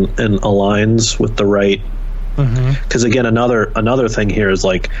snaps and aligns with the right. Because again, another thing here is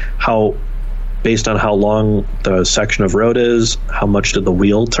like how, based on how long the section of road is, how much did the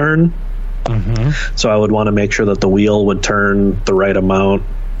wheel turn? So I would want to make sure that the wheel would turn the right amount.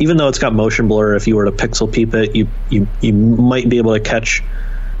 Even though it's got motion blur, if you were to pixel peep it, you might be able to catch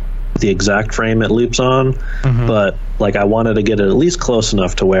the exact frame it loops on. But like I wanted to get it at least close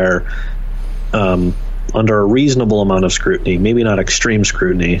enough to where under a reasonable amount of scrutiny, maybe not extreme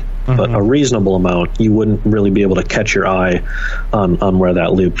scrutiny, but a reasonable amount, you wouldn't really be able to catch your eye on where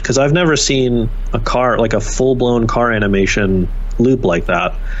that looped. Because I've never seen a car, like a full-blown car animation loop like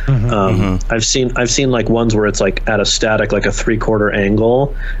that. I've seen like ones where it's like at a static, like a 3/4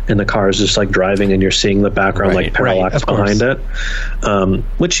 angle, and the car is just like driving and you're seeing the background like parallax behind it.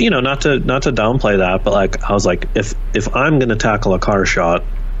 Which, not to downplay that, but like I was like, if I'm going to tackle a car shot,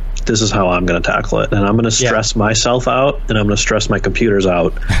 this is how I'm going to tackle it, and I'm going to stress myself out, and I'm going to stress my computers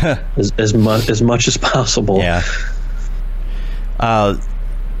out as much as possible. Yeah.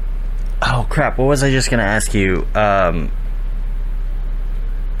 Oh crap! What was I just going to ask you?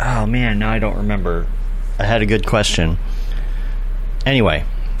 Oh man, now I don't remember. I had a good question. Anyway,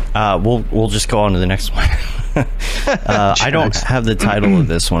 we'll just go on to the next one. I don't have the title of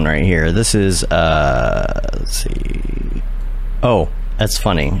this one right here. This is let's see. Oh, that's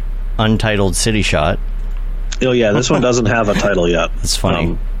funny. Untitled City Shot. Oh yeah, this one doesn't have a title yet. It's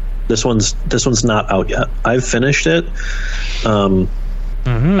funny. This one's not out yet. I've finished it. I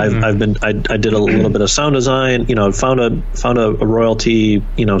did a little bit of sound design. Found a royalty,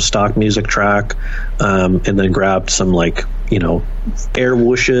 stock music track, and then grabbed some like air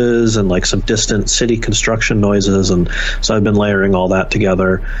whooshes and like some distant city construction noises, and so I've been layering all that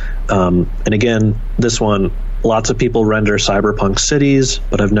together. And again, this one, lots of people render cyberpunk cities,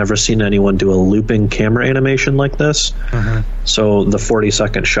 but I've never seen anyone do a looping camera animation like this. So the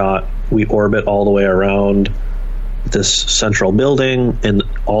 40-second shot, we orbit all the way around this central building, and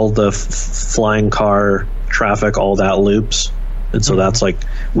all the flying car traffic, all that loops. And so that's like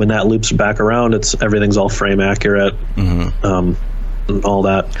when that loops back around, everything's all frame accurate, and all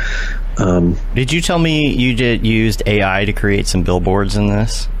that. Did you tell me you used AI to create some billboards in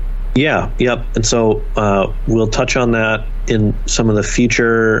this? Yeah, yep. And so we'll touch on that in some of the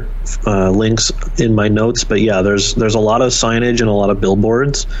future links in my notes. But yeah, there's a lot of signage and a lot of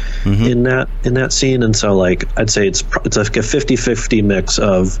billboards in that scene. And so like I'd say it's like a 50-50 mix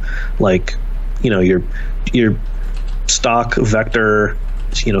of like your stock vector,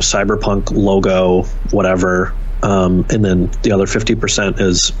 cyberpunk logo, whatever. And then the other 50%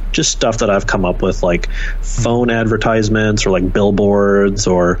 is just stuff that I've come up with, like phone advertisements or like billboards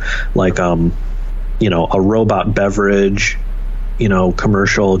or like, a robot beverage,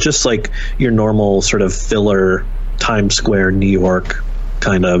 commercial, just like your normal sort of filler Times Square, New York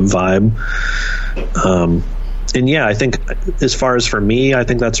kind of vibe. And yeah, I think as far as for me, I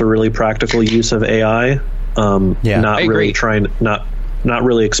think that's a really practical use of AI. Not really not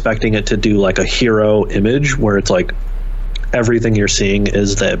really expecting it to do like a hero image where it's like everything you're seeing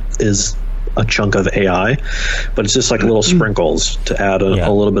is a chunk of AI, but it's just like little sprinkles to add a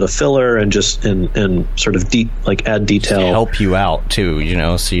little bit of filler and just and sort of add detail, just to help you out too,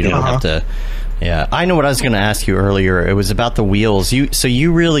 so you don't have to. Yeah, I know what I was going to ask you earlier. It was about the wheels. So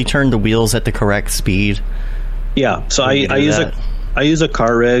you really turned the wheels at the correct speed. Yeah, so I use a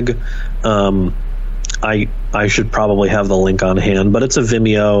car rig. I should probably have the link on hand, but it's a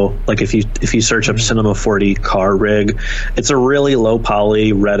Vimeo. Like if you search up Cinema 4D car rig, it's a really low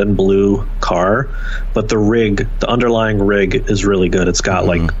poly red and blue car, but the underlying rig is really good. It's got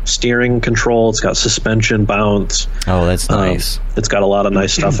like steering control, it's got suspension bounce. Oh, that's nice. It's got a lot of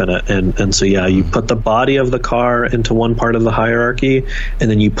nice stuff in it, and so you put the body of the car into one part of the hierarchy,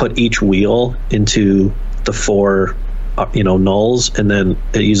 and then you put each wheel into the four nulls, and then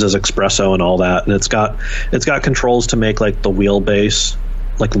it uses espresso and all that, and it's got controls to make like the wheelbase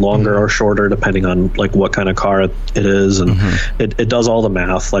like longer or shorter depending on like what kind of car it is, and it does all the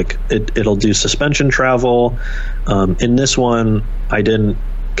math. Like it'll do suspension travel. In this one I didn't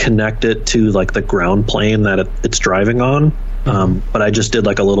connect it to like the ground plane that it's driving on, but I just did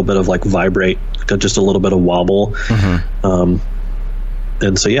like a little bit of like vibrate, just a little bit of wobble.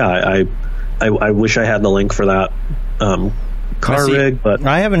 And so I wish I had the link for that car rig, but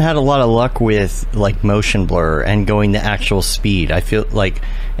I haven't had a lot of luck with like motion blur and going the actual speed. I feel like,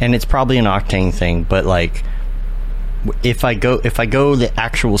 and it's probably an Octane thing, but like if I go the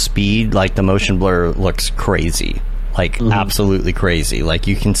actual speed, like the motion blur looks crazy, like absolutely crazy. Like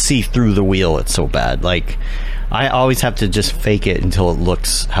you can see through the wheel. It's so bad. Like I always have to just fake it until it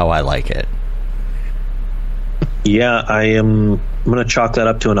looks how I like it. Yeah, I'm going to chalk that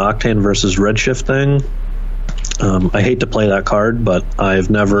up to an Octane versus Redshift thing. I hate to play that card, but I've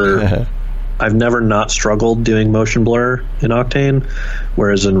never not struggled doing motion blur in Octane,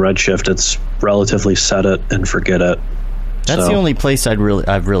 whereas in Redshift it's relatively set it and forget it. That's the only place I've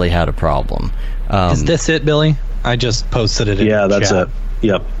really had a problem. Is this it, Billy? I just posted it in the that's chat. it.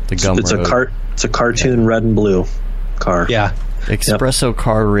 Yep. It's a cartoon red and blue car. Yeah. Espresso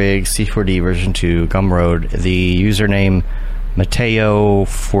Car Rig C4D version 2 Gumroad. The username Matteo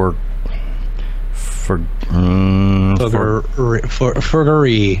for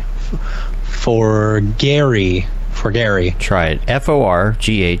Gary. Try it.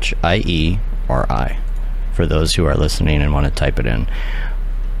 FORGHIERI. For those who are listening and want to type it in.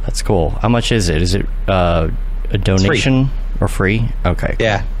 That's cool. How much is it? Is it a donation or free? Okay.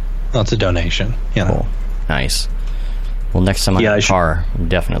 Yeah. Well, it's a donation. Cool. Nice. Well, next time I have a car, I'm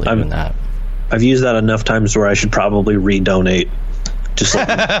definitely doing that. I've used that enough times where I should probably redonate. Just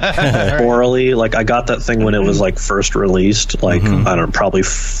like orally. Like I got that thing when it was like first released, like I don't know, probably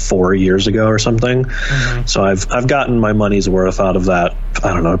 4 years ago or something. So I've gotten my money's worth out of that. I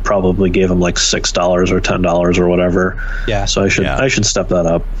don't know, I probably gave them like $6 or $10 or whatever. Yeah. So I should step that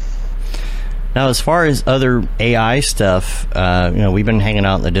up. Now, as far as other AI stuff, we've been hanging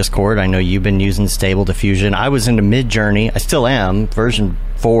out in the Discord. I know you've been using Stable Diffusion. I was into Midjourney. I still am. Version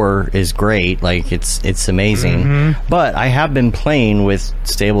 4 is great. Like, it's amazing. But I have been playing with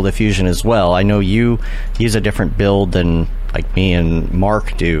Stable Diffusion as well. I know you use a different build than, like, me and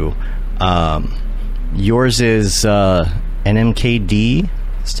Mark do. Yours is NMKD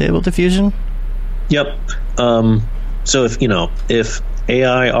Stable Diffusion? Yep. So if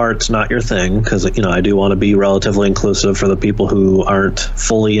AI art's not your thing, because I do want to be relatively inclusive for the people who aren't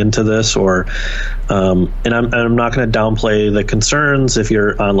fully into this, or and I'm not going to downplay the concerns if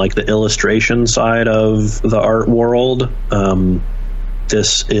you're on like the illustration side of the art world.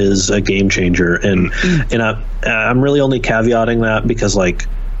 This is a game changer, and I'm really only caveating that because like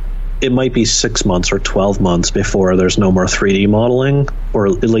it might be 6 months or 12 months before there's no more 3D modeling, or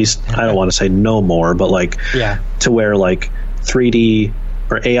at least I don't want to say no more, but like to where like 3D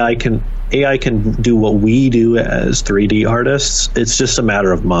or AI can do what we do as 3D artists. It's just a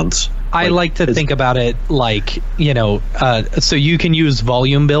matter of months. I like to think about it like, so you can use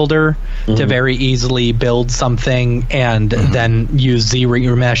Volume Builder to very easily build something and then use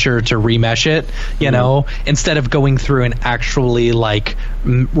Z-Remesher to remesh it, instead of going through and actually like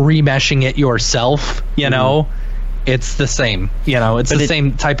remeshing it yourself, it's the same. It's the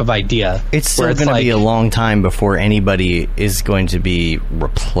same type of idea. It's still going to be a long time before anybody is going to be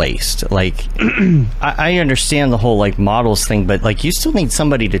replaced. Like, I understand the whole like models thing, but like you still need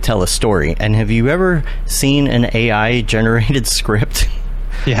somebody to tell a story. And have you ever seen an AI generated script?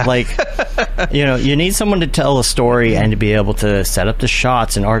 Yeah. Like, you need someone to tell a story and to be able to set up the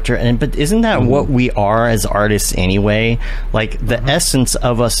shots and art. But isn't that what we are as artists anyway? Like, the essence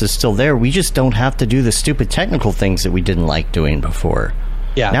of us is still there. We just don't have to do the stupid technical things that we didn't like doing before.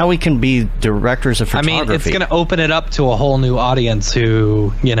 Yeah. Now we can be directors of photography. I mean, it's going to open it up to a whole new audience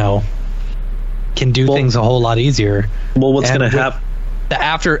who, can do things a whole lot easier. Well, what's going to happen? The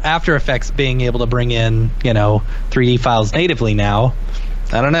After Effects being able to bring in, 3D files natively now.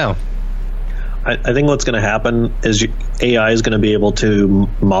 I don't know. I think what's going to happen is AI is going to be able to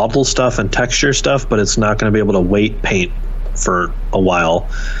model stuff and texture stuff, but it's not going to be able to weight paint for a while.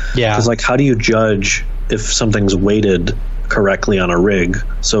 Yeah. Because, like, how do you judge if something's weighted correctly on a rig?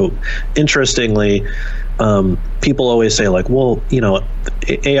 So, interestingly, people always say, like, well,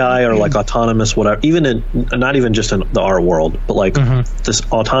 AI or, like, autonomous whatever, not even just in the art world, but, like, this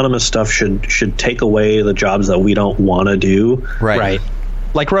autonomous stuff should take away the jobs that we don't want to do. Right.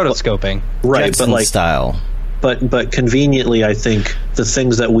 Like rotoscoping, right? Jetson but like style. But conveniently, I think the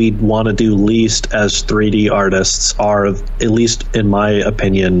things that we want to do least as 3D artists are, at least in my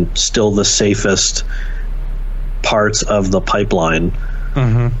opinion, still the safest parts of the pipeline.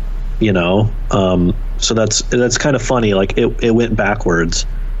 So that's kind of funny. Like it went backwards.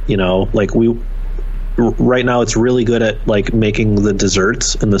 Like right now it's really good at like making the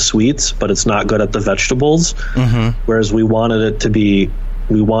desserts and the sweets, but it's not good at the vegetables. Whereas we wanted it to be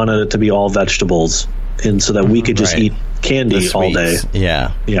all vegetables, and so that we could just eat candy all day.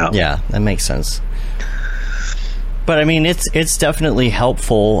 Yeah, that makes sense. But I mean, it's definitely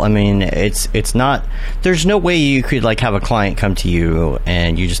helpful. I mean, it's not. There's no way you could like have a client come to you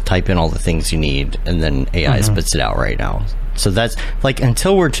and you just type in all the things you need, and then AI spits it out right now. So that's like,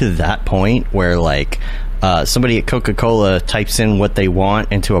 until we're to that point where like somebody at Coca-Cola types in what they want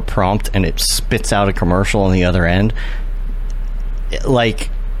into a prompt and it spits out a commercial on the other end, like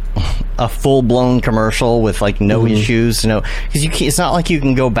a full-blown commercial with like no issues, because it's not like you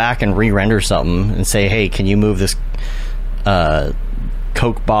can go back and re-render something and say, hey, can you move this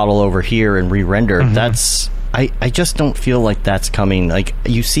Coke bottle over here and re-render. That's I just don't feel like that's coming. Like,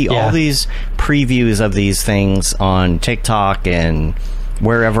 you see all these previews of these things on TikTok and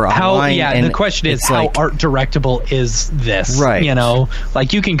wherever online. Yeah, and the question is, how art directable is this? Right.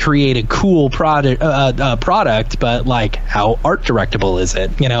 Like, you can create a cool product, but like, how art directable is it?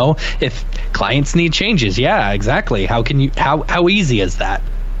 If clients need changes, yeah, exactly. How easy is that?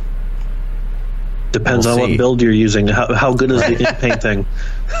 Depends on what build you're using. How good is the in-paint thing?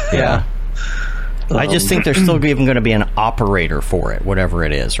 Yeah. I just think there's still even going to be an operator for it, whatever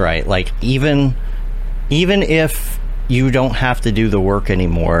it is, right? Like, even if you don't have to do the work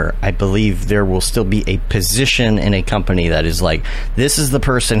anymore, I believe there will still be a position in a company that is like, this is the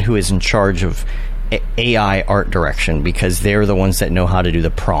person who is in charge of AI art direction, because they're the ones that know how to do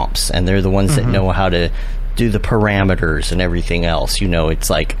the prompts, and they're the ones that know how to do the parameters and everything else. It's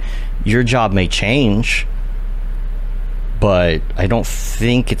like, your job may change, but I don't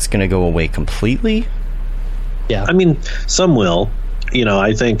think it's going to go away completely. Yeah. I mean, some will.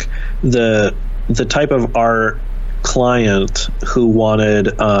 I think the type of art client who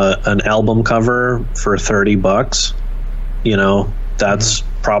wanted an album cover for $30, that's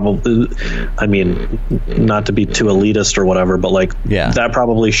probably, I mean, not to be too elitist or whatever, but like, that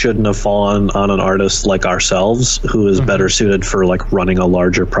probably shouldn't have fallen on an artist like ourselves, who is better suited for like running a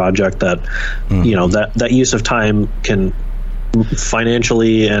larger project that, that use of time can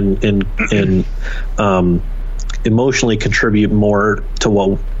financially and emotionally contribute more to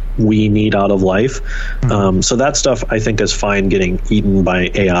what we need out of life. So that stuff I think is fine getting eaten by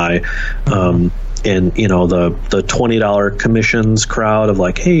AI. And the $20 commissions crowd of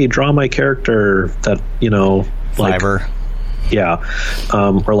like, hey, draw my character that Fiverr.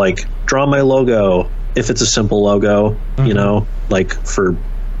 Or like, draw my logo, if it's a simple logo, like for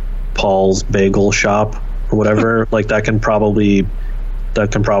Paul's Bagel Shop or whatever. Like, that can probably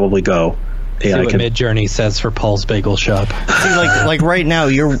go. See what Midjourney says for Paul's Bagel Shop. See, like right now,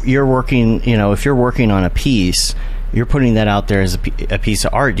 you're working. If you're working on a piece, you're putting that out there as a piece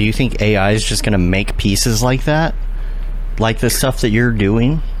of art. Do you think AI is just going to make pieces like that, like the stuff that you're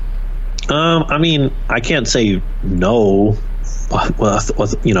doing? I mean, I can't say no with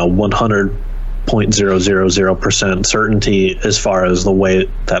 100.000% certainty as far as the way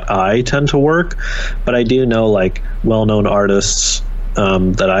that I tend to work, but I do know like well-known artists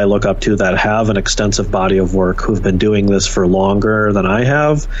that I look up to that have an extensive body of work, who've been doing this for longer than I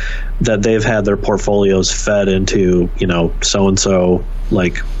have, that they've had their portfolios fed into, so-and-so,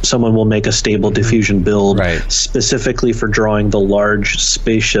 like someone will make a Stable Diffusion build specifically for drawing the large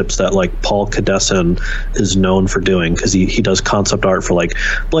spaceships that like Paul Cadesin is known for doing, because he does concept art for like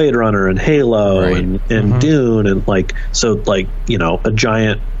Blade Runner and Halo and Dune, and like, so like, a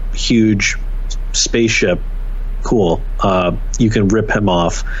giant, huge spaceship. Cool. You can rip him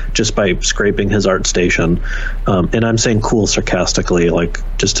off just by scraping his art station. And I'm saying cool sarcastically, like,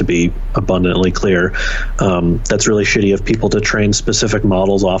 just to be abundantly clear. That's really shitty of people to train specific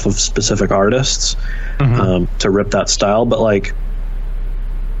models off of specific artists to rip that style. But like,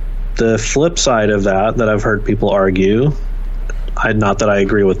 the flip side of that I've heard people argue, not that I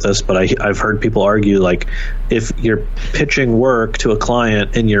agree with this, but I've heard people argue, like, if you're pitching work to a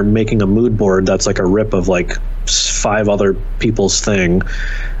client and you're making a mood board that's like a rip of like 5 other people's thing,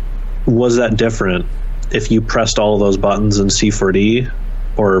 was that different if you pressed all of those buttons in C4D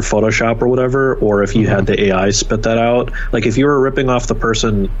or Photoshop or whatever, or if you had the AI spit that out? Like, if you were ripping off the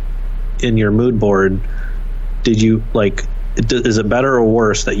person in your mood board, did you, like, is it better or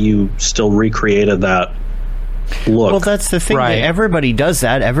worse that you still recreated that look? Well, that's the thing. Right. Everybody does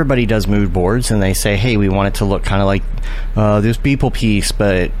that. Everybody does mood boards, and they say, hey, we want it to look kind of like this Beeple piece,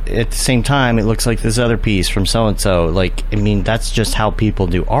 but at the same time, it looks like this other piece from so-and-so. Like, I mean, that's just how people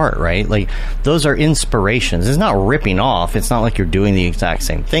do art, right? Like, those are inspirations. It's not ripping off. It's not like you're doing the exact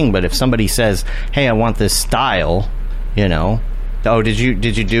same thing, but if somebody says, hey, I want this style, Oh, did you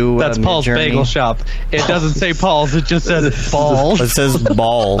do? That's Paul's Midjourney? Bagel Shop. It doesn't say Paul's. It just says balls. It says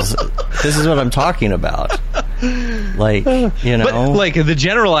balls. This is what I'm talking about. Like, but like the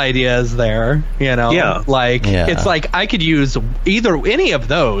general idea is there. Yeah. Like it's like I could use any of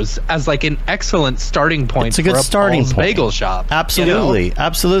those as like an excellent starting point. It's a good starting point. Bagel Shop. Absolutely,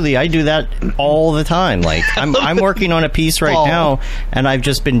 absolutely. I do that all the time. Like I'm working on a piece right now, and I've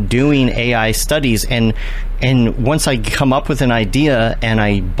just been doing AI studies, and once I come up with an idea and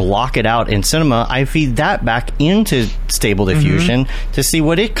I block it out in Cinema, I feed that back into Stable Diffusion to see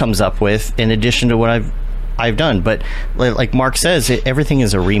what it comes up with in addition to what I've done. But like Mark says, everything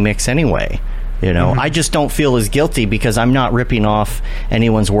is a remix anyway. I just don't feel as guilty because I'm not ripping off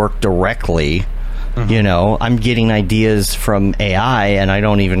anyone's work directly. I'm getting ideas from AI and I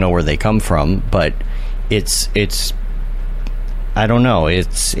don't even know where they come from, but it's I don't know.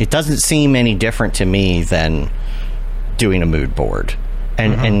 It doesn't seem any different to me than doing a mood board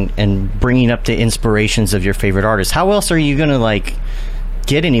and bringing up the inspirations of your favorite artists. How else are you going to like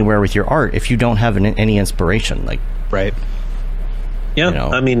get anywhere with your art if you don't have any inspiration? Like, right? Yeah,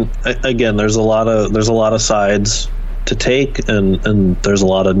 I mean, again, there's a lot of sides to take, and there's a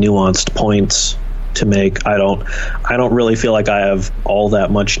lot of nuanced points to make. I don't really feel like I have all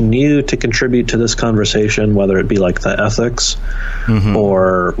that much new to contribute to this conversation, whether it be like the ethics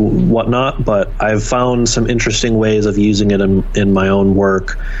or whatnot, but I've found some interesting ways of using it in my own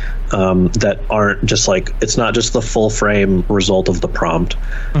work that aren't just like, it's not just the full frame result of the prompt.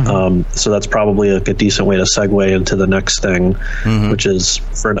 So that's probably a decent way to segue into the next thing, which is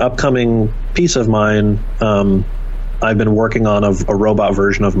for an upcoming piece of mine, I've been working on a robot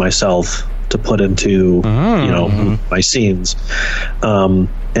version of myself to put into my scenes, and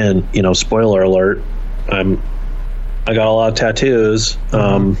spoiler alert, I got a lot of tattoos,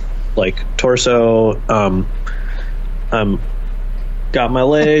 like torso, got my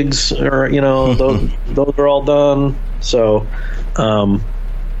legs, or those are all done. So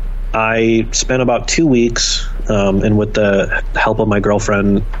I spent about 2 weeks, and with the help of my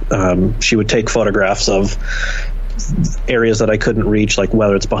girlfriend, she would take photographs of areas that I couldn't reach, like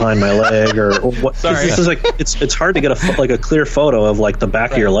whether it's behind my leg or what. Sorry. This is like it's hard to get a clear photo of like the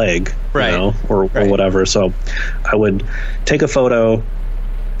back of your leg, or whatever. So I would take a photo,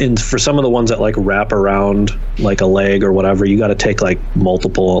 and for some of the ones that like wrap around like a leg or whatever, you got to take like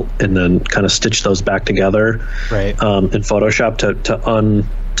multiple and then kind of stitch those back together, in Photoshop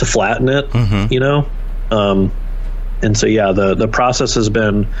to flatten it, and so the process has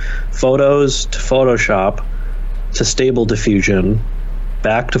been photos to Photoshop to Stable Diffusion,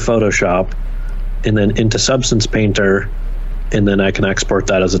 back to Photoshop, and then into Substance Painter, and then I can export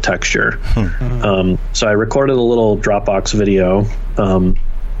that as a texture. So I recorded a little Dropbox video,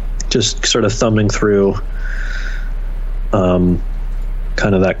 just sort of thumbing through kind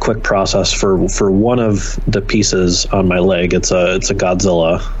of that quick process for one of the pieces on my leg. It's a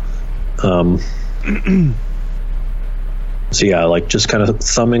Godzilla. So yeah, like just kind of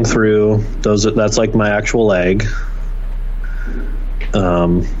thumbing through those. That's like my actual leg.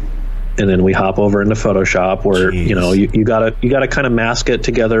 and then we hop over into Photoshop where Jeez. you know you gotta kind of mask it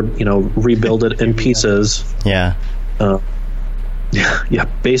together, you know, rebuild it in pieces. Yeah. Yeah,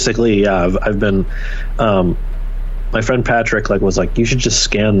 basically, yeah. I've been my friend Patrick was like, you should just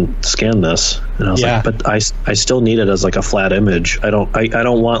scan this, and I was like, but I still need it as like a flat image. I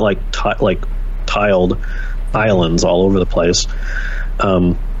don't want like tiled islands all over the place.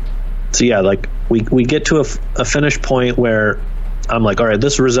 So yeah, like we get to a finish point where I'm like, all right,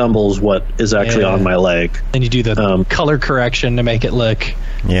 this resembles what is actually on my leg. And you do the color correction to make it look,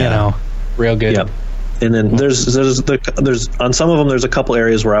 you know, real good. Yep. And then there's on some of them there's a couple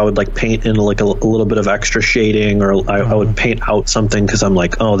areas where I would like paint in like a little bit of extra shading, or I would paint out something because I'm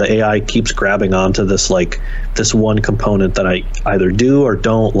like, oh, the AI keeps grabbing onto this one component that I either do or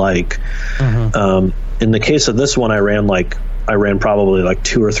don't like. In the case of this one, I ran probably like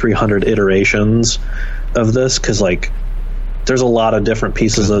 200 or 300 iterations of this because like there's a lot of different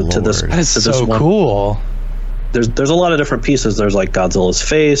pieces to this. That is so cool. There's a lot of different pieces. There's like Godzilla's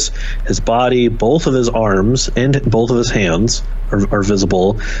face, his body, both of his arms, and both of his hands are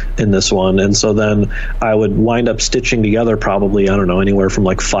visible in this one. And so then I would wind up stitching together probably, I don't know, anywhere from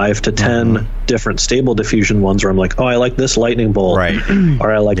like 5 to 10 different stable diffusion ones where I'm like, oh, I like this lightning bolt,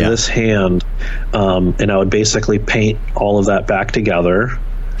 or I like this hand. And I would basically paint all of that back together.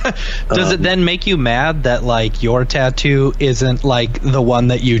 Does it then make you mad that like your tattoo isn't like the one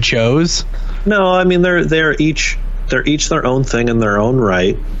that you chose? No, I mean they're each their own thing in their own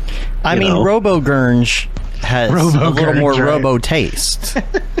right. I mean, RoboGurnge has a little more Robo taste.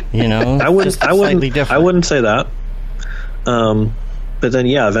 You know, I wouldn't say that. But then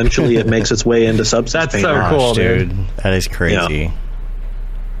eventually it makes its way into Substance Painter. That's so cool, dude. That is crazy.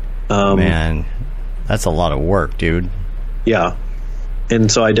 Yeah. Man, that's a lot of work, dude. Yeah. And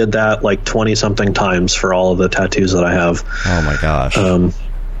so I did that like 20 something times for all of the tattoos that I have. Oh my gosh.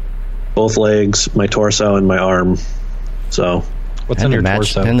 Both legs, my torso, and my arm. So what's in your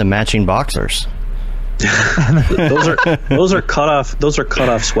torso? And the matching boxers. those are cut off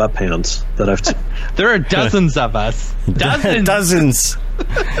sweatpants that I've there are dozens of us. Dozens.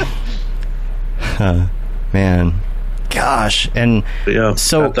 Man. Gosh. And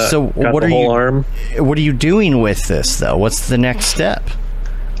so what are you doing with this though? What's the next step?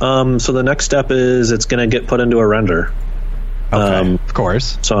 So the next step is it's going to get put into a render. Okay, of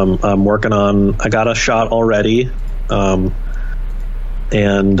course. So I'm working on. I got a shot already, and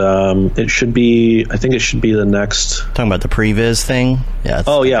it should be. I think it should be the next. Talking about the previs thing. Yeah.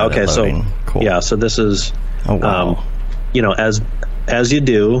 Okay. So cool. Yeah. So this is. Oh wow. You know, as you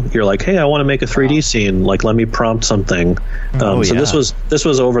do, you're like, hey, I want to make a 3D scene. Like, let me prompt something. So this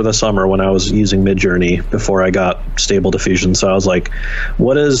was over the summer when I was using Midjourney before I got Stable Diffusion. So I was like,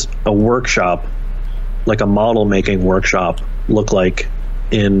 what is a workshop, like a model making workshop, look like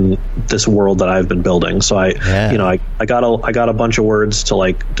in this world that I've been building? So I got a bunch of words to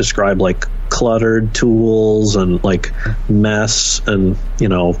like describe like cluttered tools and like mess and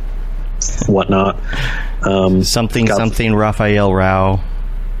whatnot. Something Raphael Rao.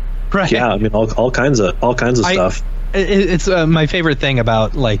 Right. Yeah, I mean all kinds of stuff. It's my favorite thing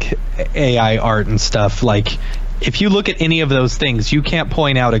about like AI art and stuff. Like, if you look at any of those things, you can't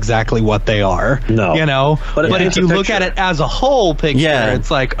point out exactly what they are. No. But if you look at it as a whole picture, it's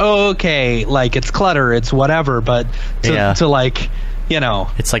like, oh, okay, like it's clutter, it's whatever. But to like,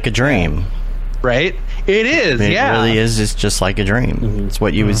 it's like a dream. Right? It is, It really is. It's just like a dream. Mm-hmm. It's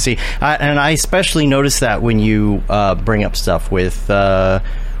what you would see. And I especially notice that when you bring up stuff with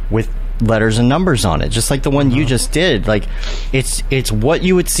letters and numbers on it, just like the one you just did. Like, it's what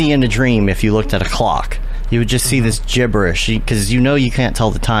you would see in a dream if you looked at a clock. You would just see this gibberish, because you can't tell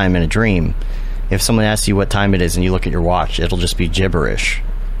the time in a dream. If someone asks you what time it is and you look at your watch, it'll just be gibberish.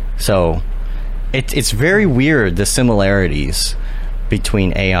 So it's very weird, the similarities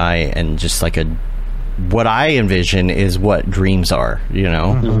between AI and just like what I envision is what dreams are,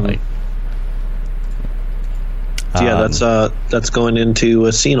 Like, that's going into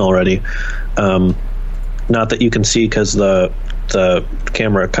a scene already. Not that you can see because the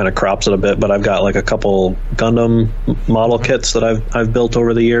camera kind of crops it a bit, but I've got like a couple Gundam model kits that I've built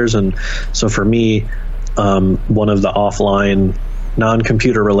over the years, and so for me, one of the offline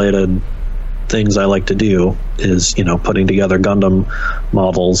non-computer related things I like to do is putting together Gundam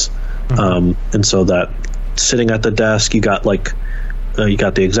models. And so that sitting at the desk, you got the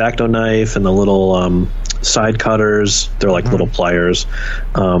X-Acto knife and the little side cutters. They're like little pliers.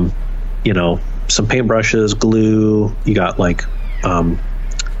 Some paintbrushes, glue. You got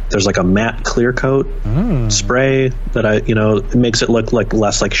there's like a matte clear coat spray that it makes it look like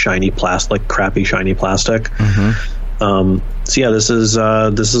less like shiny plastic, like crappy shiny plastic. So yeah, this is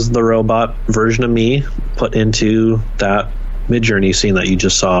the robot version of me put into that Midjourney scene that you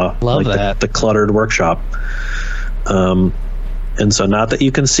just saw. Love that. The cluttered workshop. And so, not that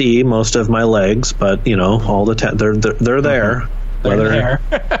you can see most of my legs, but all the they're there.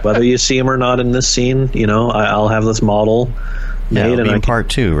 Whether you see them or not in this scene, I'll have this model made, and in part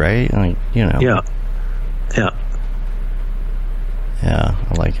 2, right? Like, Yeah. Yeah,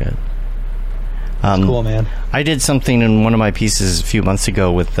 I like it. Cool, man. I did something in one of my pieces a few months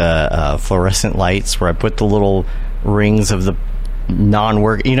ago with the fluorescent lights, where I put the little rings of the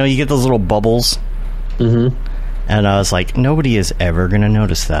non-work. You get those little bubbles. Mm-hmm. And I was like, nobody is ever going to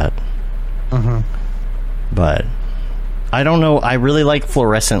notice that. Mm-hmm. But I don't know. I really like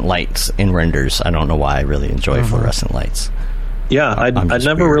fluorescent lights in renders. I don't know why I really enjoy fluorescent lights. Yeah, I'd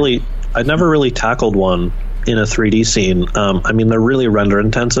never really tackled one in a 3D scene. I mean, they're really render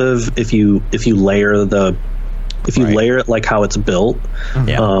intensive. If you layer layer it like how it's built,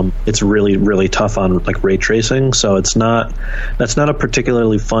 it's really, really tough on like ray tracing. So that's not a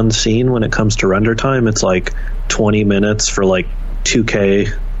particularly fun scene when it comes to render time. It's like 20 minutes for like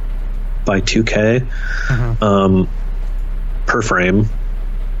 2K by 2K per frame.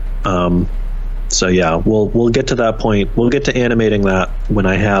 So yeah, we'll get to that point. We'll get to animating that when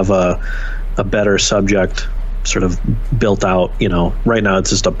I have a better subject sort of built out. Right now it's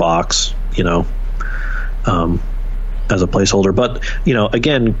just a box, as a placeholder. But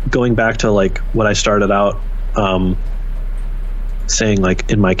again, going back to like what I started out saying, like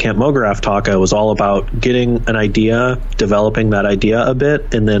in my Camp MoGraph talk, I was all about getting an idea, developing that idea a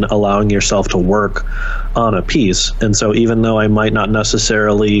bit, and then allowing yourself to work on a piece. And so even though I might not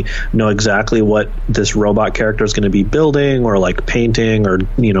necessarily know exactly what this robot character is going to be building or like painting or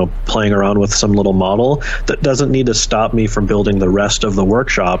playing around with some little model, that doesn't need to stop me from building the rest of the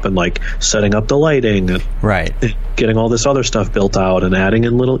workshop and like setting up the lighting and getting all this other stuff built out and adding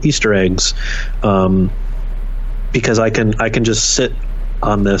in little Easter eggs. Because I can just sit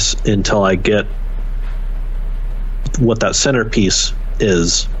on this until I get what that centerpiece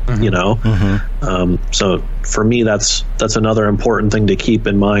is, So for me, that's another important thing to keep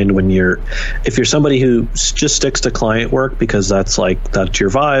in mind if you're somebody who just sticks to client work because that's your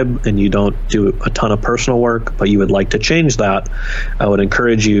vibe and you don't do a ton of personal work, but you would like to change that. I would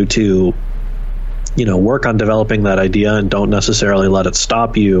encourage you to work on developing that idea and don't necessarily let it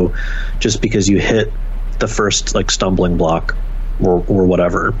stop you just because you hit the first like stumbling block or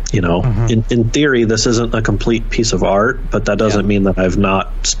whatever. In theory, this isn't a complete piece of art, but that doesn't mean that I've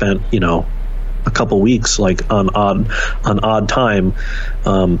not spent a couple weeks like on odd time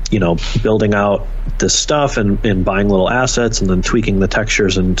building out this stuff and buying little assets and then tweaking the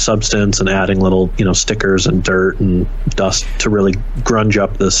textures and substance and adding little stickers and dirt and dust to really grunge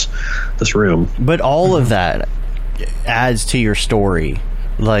up this room. But all of that adds to your story.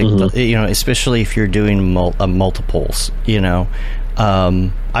 Like, especially if you're doing multiples,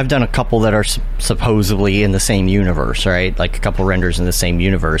 I've done a couple that are supposedly in the same universe, right? Like a couple renders in the same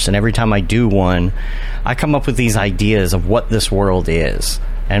universe. And every time I do one, I come up with these ideas of what this world is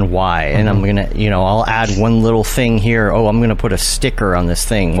and why. And I'm going to, I'll add one little thing here. Oh, I'm going to put a sticker on this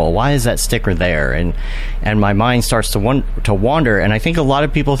thing. Well, why is that sticker there? And my mind starts to wander. And I think a lot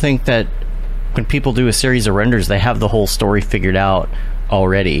of people think that when people do a series of renders, they have the whole story figured out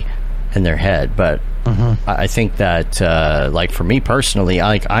already in their head. But I think that like for me personally,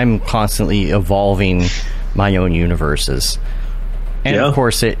 I'm constantly evolving my own universes, and of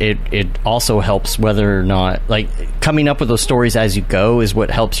course it also helps whether or not, like, coming up with those stories as you go is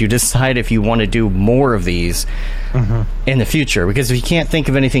what helps you decide if you want to do more of these in the future. Because if you can't think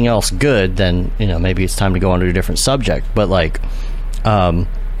of anything else good, then maybe it's time to go on to a different subject. But like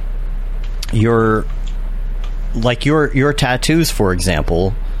your tattoos, for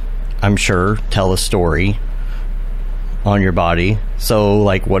example, I'm sure tell a story on your body. So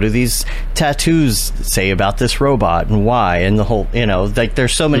like, what do these tattoos say about this robot and why, and the whole, like,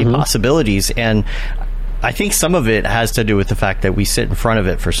 there's so many possibilities. And I think some of it has to do with the fact that we sit in front of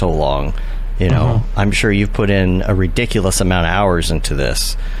it for so long. I'm sure you've put in a ridiculous amount of hours into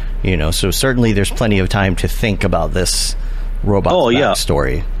this, so certainly there's plenty of time to think about this robot's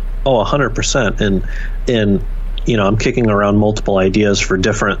backstory. 100%. And I'm kicking around multiple ideas for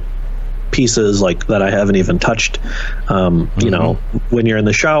different pieces like that I haven't even touched. When you're in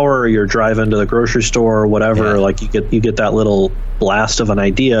the shower or you're driving to the grocery store or whatever, like you get that little blast of an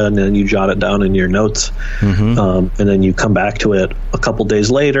idea and then you jot it down in your notes, and then you come back to it a couple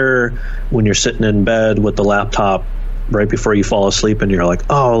days later when you're sitting in bed with the laptop right before you fall asleep, and you're like,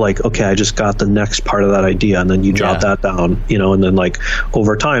 oh, like, okay, I just got the next part of that idea, and then you jot that down, you know, and then like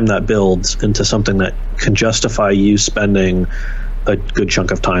over time that builds into something that can justify you spending a good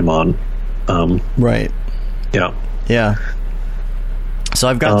chunk of time on. Right. Yeah. So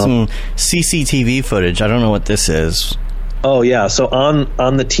I've got some CCTV footage. I don't know what this is. Oh yeah, so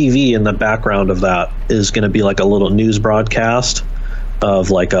on the TV in the background of that is going to be like a little news broadcast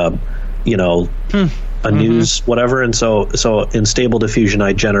of like a, you know, a news whatever. And so in Stable Diffusion,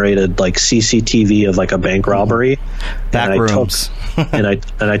 I generated like CCTV of like a bank robbery. Backrooms.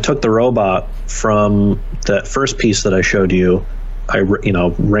 and I took the robot from that first piece that I showed you. I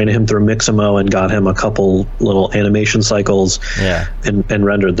ran him through Mixamo and got him a couple little animation cycles, and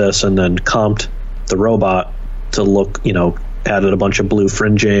rendered this, and then comped the robot to look, you know, added a bunch of blue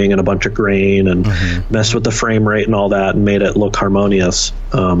fringing and a bunch of grain, and messed with the frame rate and all that, and made it look harmonious.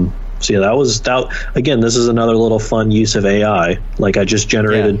 So yeah, that again, this is another little fun use of AI. Like I just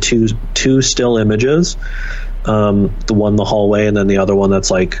generated two still images, the one in the hallway, and then the other one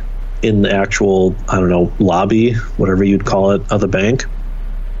that's like in the actual, I don't know, lobby, whatever you'd call it, of the bank.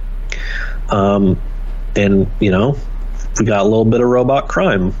 And, you know, we got a little bit of robot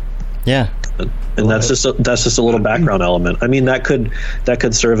crime. Yeah. And that's just a little background element. I mean, that could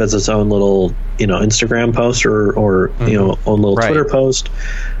serve as its own little, you know, Instagram post or you know, own little Twitter post.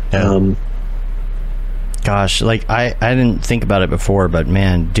 Yeah. Gosh, like I didn't think about it before, but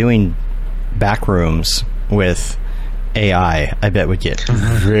man, doing backrooms with AI, I bet would get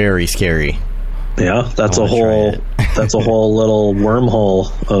very scary. Yeah, that's a whole little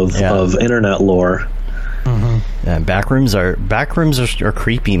wormhole of internet lore. Yeah, backrooms are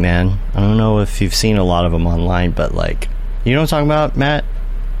creepy, man. I don't know if you've seen a lot of them online, but like, you know what I'm talking about, Matt?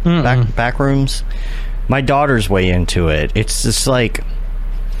 Backrooms. My daughter's way into it. It's just like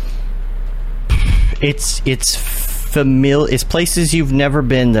it's familiar. It's places you've never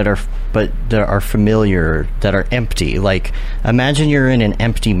been that are familiar, that are empty. Like, imagine you're in an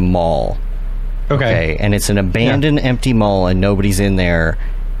empty mall. Okay, and it's an abandoned empty mall and nobody's in there,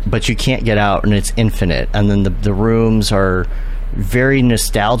 but you can't get out, and it's infinite. And then the rooms are very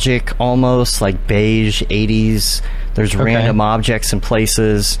nostalgic, almost like beige 80s. There's random objects and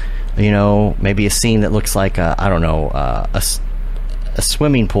places, you know, maybe a scene that looks like a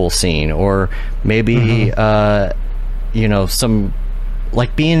swimming pool scene, or maybe you know, some,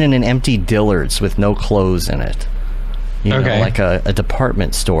 like being in an empty Dillard's with no clothes in it, you know, like a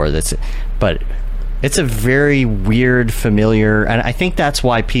department store but it's a very weird, familiar, and I think that's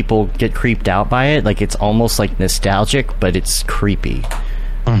why people get creeped out by it. Like, it's almost like nostalgic, but it's creepy.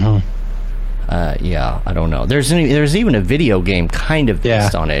 Yeah, I don't know. There's even a video game kind of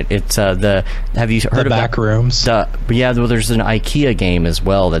based on it. It's have you heard of Backrooms? Well, there's an IKEA game as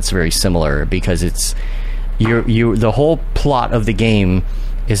well that's very similar, because it's the whole plot of the game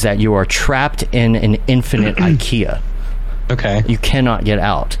is that you are trapped in an infinite IKEA. Okay. You cannot get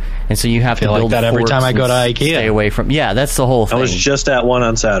out. And so you have to build like that every time I go to IKEA. Stay away from. Yeah, that's the whole thing. I was just at one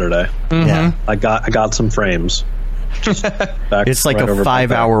on Saturday. Yeah. I got some frames. It's like a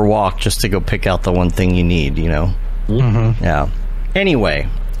 5-hour walk just to go pick out the one thing you need, you know? Yeah. Anyway,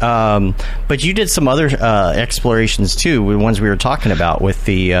 but you did some other explorations too, the ones we were talking about with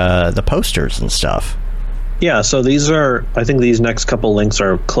the posters and stuff. Yeah, so I think these next couple links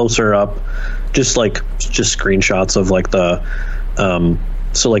are closer up, just screenshots of like the,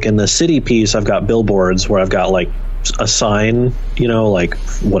 so like in the city piece, I've got billboards where I've got like a sign, you know, like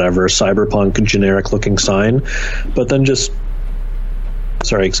whatever, cyberpunk generic looking sign, but then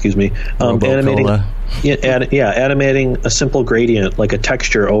animating a simple gradient, like a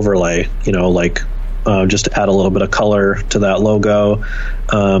texture overlay, you know, like just to add a little bit of color to that logo.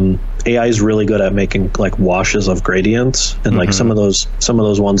 AI is really good at making like washes of gradients, and like some of those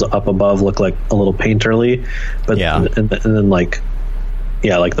ones up above look like a little painterly, but and then like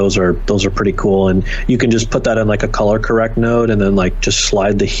those are pretty cool, and you can just put that in like a color correct node, and then like just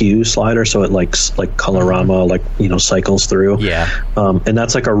slide the hue slider so it like colorama, like, you know, cycles through. And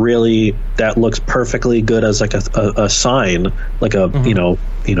that's like that looks perfectly good as like a sign, like a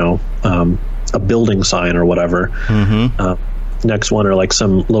a building sign or whatever. Next one are like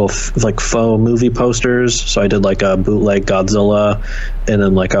some little like faux movie posters. So I did like a bootleg Godzilla, and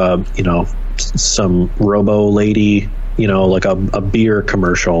then like a, you know, some Robo Lady, you know, like a beer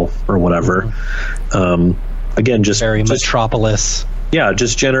commercial or whatever. Again, just Metropolis. Yeah,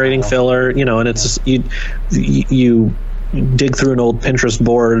 just generating filler, you know, and it's you dig through an old Pinterest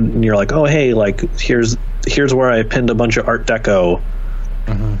board and you're like, oh hey, like here's where I pinned a bunch of Art Deco,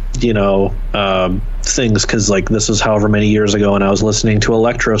 you know, things, because like this is however many years ago, and I was listening to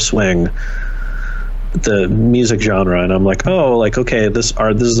Electro Swing. the music genre, and I'm like, oh, like, okay, this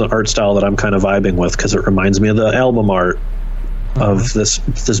is an art style that I'm kind of vibing with because it reminds me of the album art of this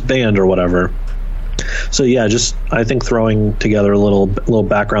band or whatever. So yeah, just I think throwing together little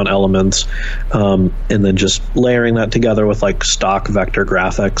background elements, and then just layering that together with like stock vector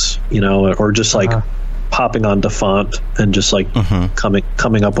graphics, or just like popping onto font and just like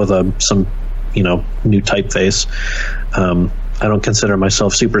coming up with some new typeface. I don't consider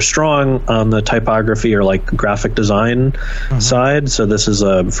myself super strong on the typography or like graphic design side, so this is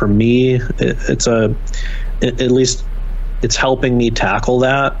for me at least it's helping me tackle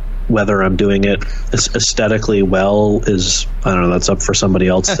that. Whether I'm doing it aesthetically well is, I don't know, that's up for somebody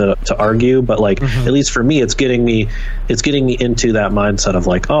else to argue, but like at least for me it's getting me into that mindset of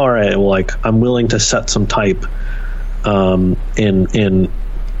like, oh, all right, well, like I'm willing to set some type and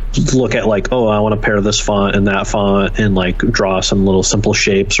look at like, oh, I want to pair this font and that font and like draw some little simple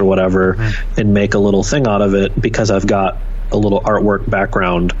shapes or whatever and make a little thing out of it because I've got a little artwork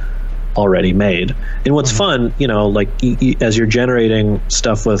background already made. And what's fun, like as you're generating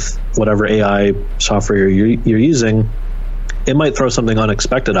stuff with whatever AI software you're using, it might throw something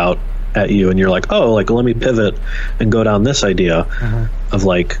unexpected out at you and you're like, oh, like let me pivot and go down this idea of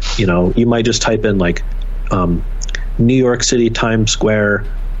like, you might just type in like New York City Times Square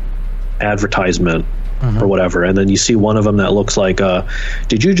advertisement or whatever, and then you see one of them that looks like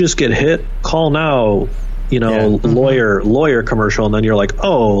did you just get hit? Call now. Lawyer commercial, and then you're like,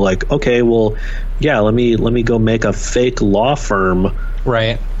 oh, like, okay, well, yeah, let me go make a fake law firm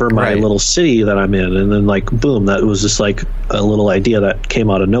for my little city that I'm in, and then like, boom, that was just like a little idea that came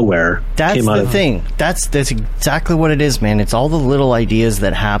out of nowhere. That's the thing. That's exactly what it is, man. It's all the little ideas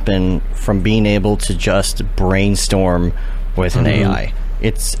that happen from being able to just brainstorm with an AI.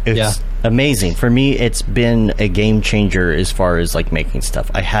 It's amazing. For me, it's been a game changer as far as like making stuff.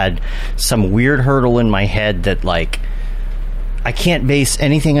 I had some weird hurdle in my head that like I can't base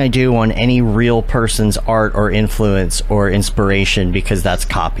anything I do on any real person's art or influence or inspiration because that's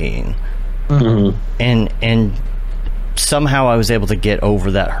copying. And somehow I was able to get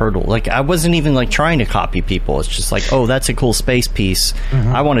over that hurdle. Like I wasn't even like trying to copy people. It's just like, oh, that's a cool space piece.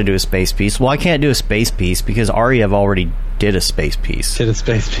 I want to do a space piece. Well, I can't do a space piece because Ariev already did a space piece.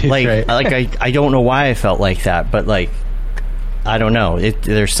 Like, right. I don't know why I felt like that, but like, I don't know.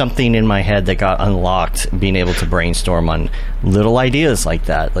 There's something in my head that got unlocked being able to brainstorm on little ideas like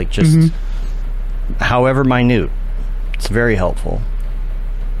that. Like just however minute. It's very helpful.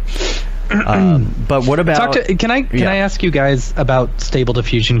 But what about... Can I ask you guys about Stable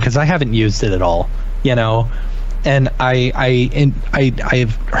Diffusion? Because I haven't used it at all, and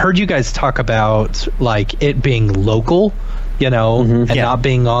I've heard you guys talk about like it being local, and not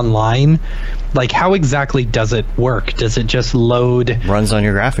being online. Like, how exactly does it work? Does it just load... Runs on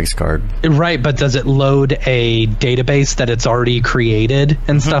your graphics card. Right, but does it load a database that it's already created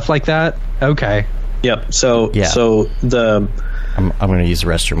and stuff like that? Okay. Yep. So the... I'm going to use the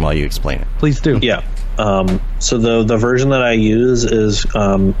restroom while you explain it. Please do. Yeah. So the version that I use is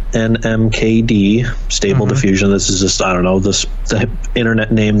NMKD, Stable Diffusion. This is just, I don't know, the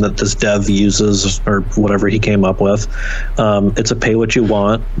internet name that this dev uses or whatever he came up with. It's a pay what you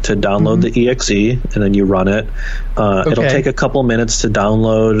want to download the exe, and then you run it. It'll take a couple minutes to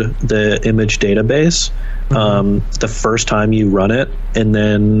download the image database. The first time you run it, and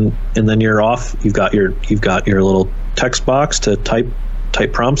then you're off. You've got your little text box to type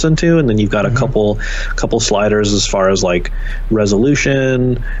prompts into, and then you've got a couple sliders as far as like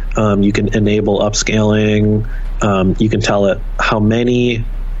resolution. You can enable upscaling. You can tell it how many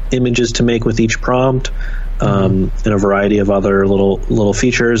images to make with each prompt, and a variety of other little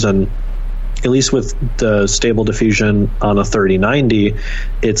features. And at least with the Stable Diffusion on a 3090,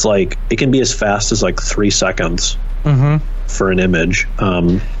 it's like it can be as fast as like 3 seconds for an image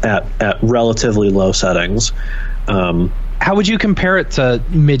at relatively low settings. How would you compare it to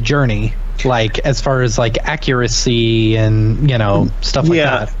Midjourney, like as far as like accuracy and stuff like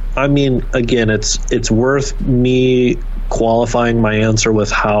that? Yeah, I mean, again, it's worth me qualifying my answer with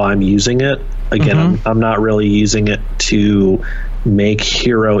how I'm using it. Again, I'm not really using it to make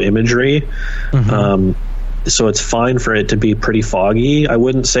hero imagery. So it's fine for it to be pretty foggy. I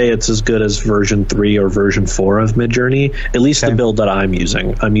wouldn't say it's as good as version 3 or version 4 of Midjourney, at least the build that I'm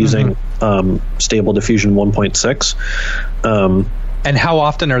using. I'm using Stable Diffusion 1.6. And how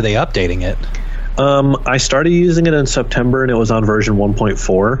often are they updating it? I started using it in September, and it was on version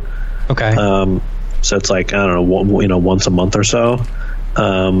 1.4. Okay. So it's like, I don't know, once a month or so.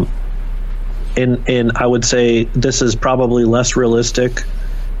 And I would say this is probably less realistic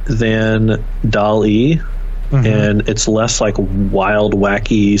than DALL-E. And it's less like wild,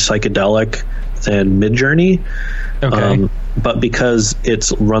 wacky, psychedelic than Midjourney. Okay. But because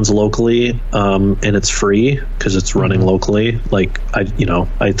it runs locally and it's free because it's running locally, like I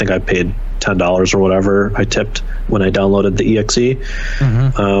think I paid $10 or whatever I tipped when I downloaded the EXE.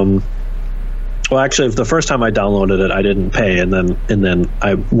 Well, actually, the first time I downloaded it, I didn't pay, and then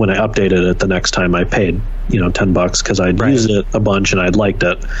when I updated it the next time, I paid $10 because I'd used it a bunch and I'd liked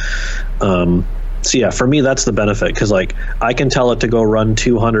it. So yeah, for me that's the benefit because like I can tell it to go run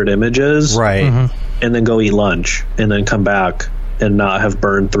 200 images, right, and then go eat lunch and then come back and not have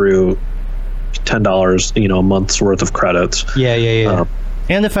burned through $10, a month's worth of credits. Yeah.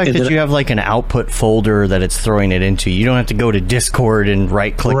 And the fact that you have like an output folder that it's throwing it into. You don't have to go to Discord and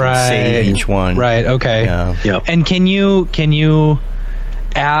right-click and save each one. Right, okay. Yeah. Yep. And can you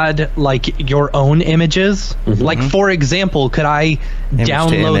add like your own images? Like, for example, could I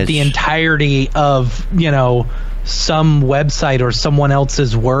download the entirety of, some website or someone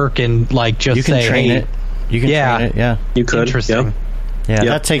else's work and like just you can say, train hey, it. You can train it, yeah. You could. Interesting. Yeah,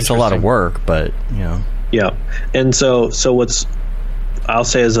 that takes a lot of work, but, Yeah. And so what's I'll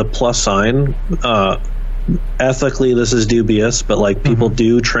say as a plus sign, ethically this is dubious, but like people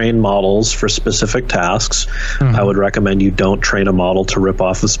do train models for specific tasks. I would recommend you don't train a model to rip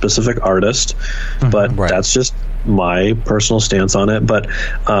off a specific artist, but that's just my personal stance on it. But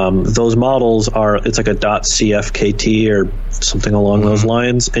those models it's like a .cfkt or something along those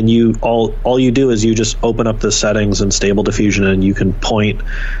lines, and you all you do is you just open up the settings in Stable Diffusion and you can point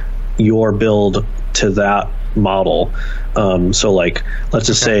your build to that model. So like let's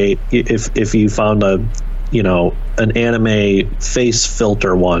just say if you found an anime face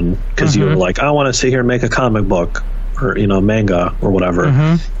filter one because you were like, I want to sit here and make a comic book or manga or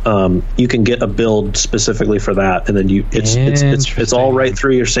whatever, you can get a build specifically for that, and then it's all right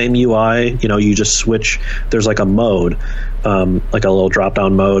through your same UI. You just switch. There's like a mode, like a little drop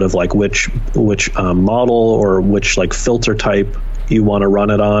down mode of like which model or which like filter type you want to run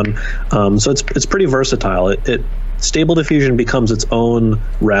it on. So it's pretty versatile. Stable Diffusion becomes its own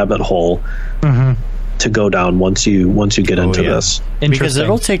rabbit hole to go down once you get into this. Because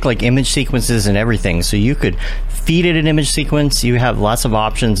it'll take like image sequences and everything. So you could feed it an image sequence. You have lots of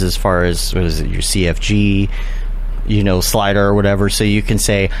options as far as your CFG, slider or whatever. So you can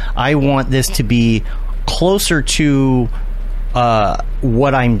say, I want this to be closer to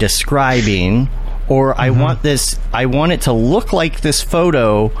what I'm describing, or I want it to look like this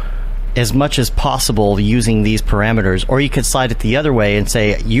photo as much as possible using these parameters. Or you could slide it the other way and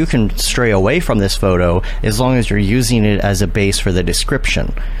say you can stray away from this photo as long as you're using it as a base for the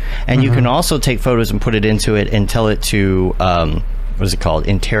description. And you can also take photos and put it into it and tell it to what is it called,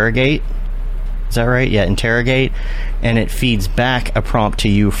 interrogate. Is that right? Yeah, interrogate, and it feeds back a prompt to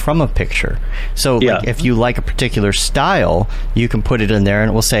you from a picture. So like, if you like a particular style, you can put it in there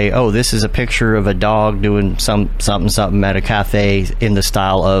and it will say, oh, this is a picture of a dog doing something at a cafe in the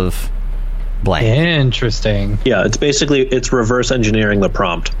style of blank. Interesting. Yeah, it's reverse engineering the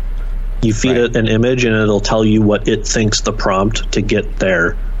prompt. You feed it an image and it'll tell you what it thinks the prompt to get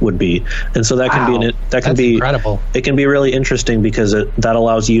there would be. And so that can be incredible. It can be really interesting because that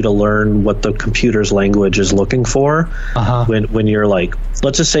allows you to learn what the computer's language is looking for. When you're like,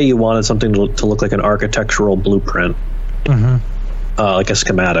 let's just say you wanted something to look like an architectural blueprint, like a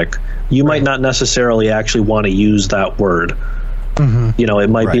schematic. You might not necessarily actually want to use that word. It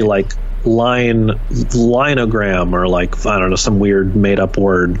might be like linogram or like, I don't know, some weird made up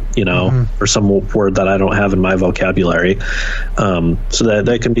word, or some word that I don't have in my vocabulary. So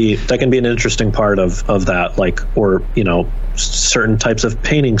that can be an interesting part of that, like, or certain types of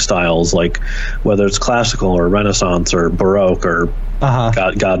painting styles, like whether it's classical or Renaissance or Baroque or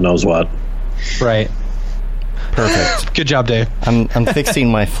God knows what. Right. Perfect. Good job, Dave. I'm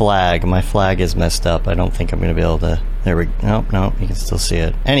fixing my flag. My flag is messed up. I don't think I'm going to be able to. There we go. No, you can still see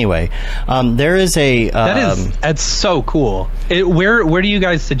it. Anyway, there is a. That's so cool. Where do you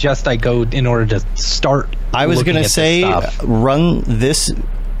guys suggest I go in order to start? I was going to say run this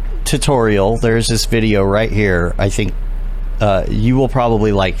tutorial. There's this video right here. I think you will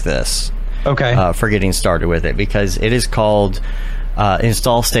probably like this. Okay. For getting started with it, because it is called.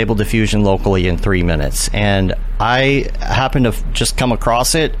 Install Stable Diffusion locally in 3 minutes, and I happened to just come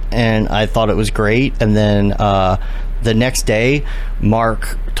across it and I thought it was great, and then the next day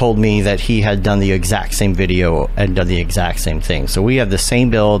Mark told me that he had done the exact same video and done the exact same thing. So we have the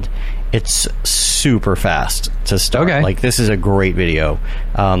same build. It's super fast to start. Like, this is a great video.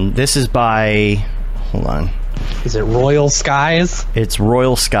 This is by, hold on, is it Royal Skies? It's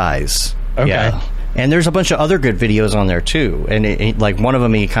Royal Skies. Okay. Yeah. And there's a bunch of other good videos on there too, and like one of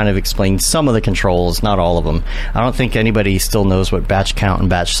them he kind of explains some of the controls, not all of them. I don't think anybody still knows what batch count and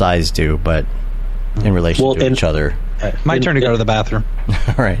batch size do, but in relation to each other. My turn to go to the bathroom.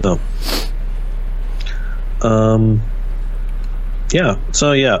 All right. Yeah.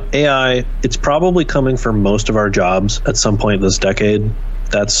 So AI, it's probably coming for most of our jobs at some point this decade.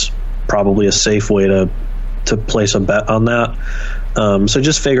 That's probably a safe way to place a bet on that. So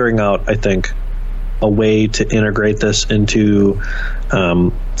just figuring out, I think, a way to integrate this into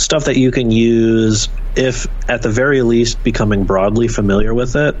stuff that you can use, if at the very least becoming broadly familiar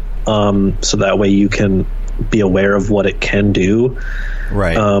with it, so that way you can be aware of what it can do.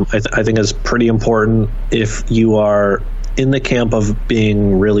 Right. I think it's pretty important if you are in the camp of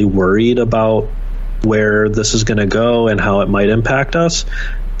being really worried about where this is going to go and how it might impact us.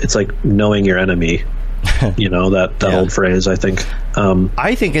 It's like knowing your enemy. that old phrase, I think.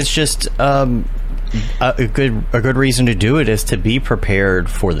 I think it's just a good reason to do it is to be prepared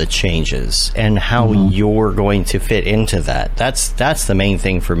for the changes and how you're going to fit into that. That's the main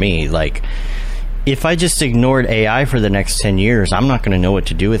thing for me. Like, if I just ignored AI for the next 10 years, I'm not going to know what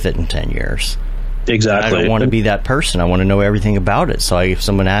to do with it in 10 years. Exactly. I don't want to be that person. I want to know everything about it. So if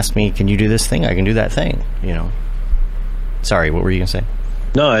someone asks me, can you do this thing? I can do that thing, Sorry, what were you going to say?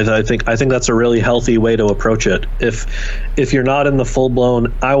 No, I think that's a really healthy way to approach it. If you're not in the full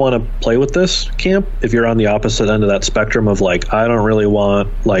blown, I want to play with this camp. If you're on the opposite end of that spectrum of like, I don't really want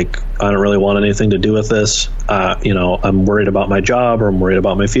anything to do with this. I'm worried about my job, or I'm worried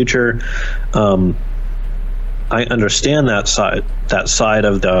about my future. I understand that side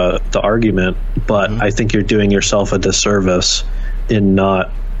of the argument, but I think you're doing yourself a disservice in not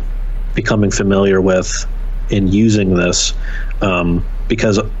becoming familiar with in using this.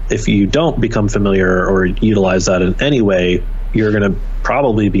 Because if you don't become familiar or utilize that in any way, you're going to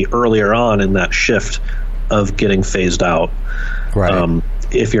probably be earlier on in that shift of getting phased out. Right.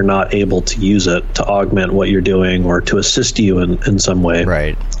 If you're not able to use it to augment what you're doing or to assist you in some way.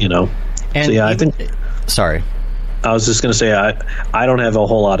 Right. And so, I think... Sorry. I was just going to say, I don't have a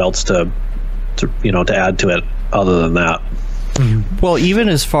whole lot else to add to it other than that. Well, even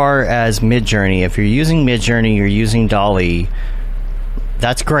as far as Midjourney, if you're using Midjourney, you're using DALL-E,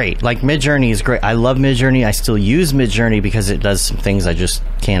 that's great. Like, Midjourney is great. I love Midjourney. I still use Midjourney because it does some things I just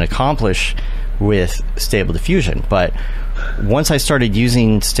can't accomplish with Stable Diffusion. But once I started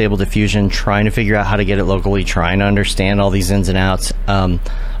using Stable Diffusion, trying to figure out how to get it locally, trying to understand all these ins and outs,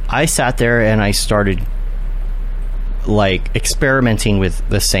 I sat there and I started experimenting with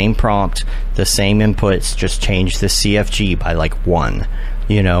the same prompt, the same inputs, just change the CFG by 1,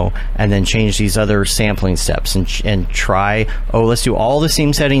 and then change these other sampling steps and try, let's do all the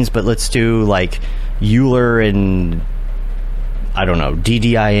same settings, but let's do Euler and I don't know,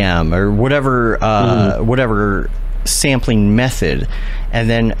 DDIM or whatever sampling method, and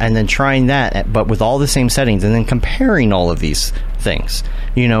then trying that, but with all the same settings, and then comparing all of these things,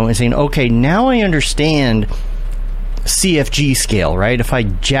 and saying, okay, now I understand CFG scale, right? If I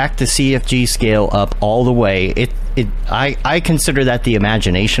jack the CFG scale up all the way, I consider that the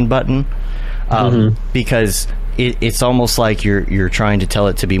imagination button, because it's almost like you're trying to tell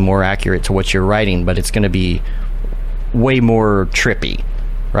it to be more accurate to what you're writing, but it's going to be way more trippy,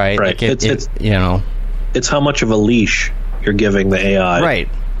 right? Right. It's how much of a leash you're giving the AI, right?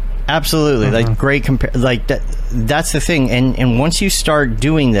 Absolutely. Great that's the thing, and once you start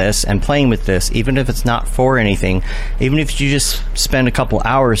doing this and playing with this, even if it's not for anything, even if you just spend a couple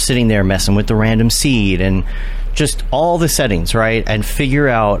hours sitting there messing with the random seed and just all the settings, right, and figure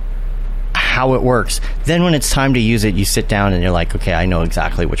out how it works, then when it's time to use it, you sit down and you're like, okay, I know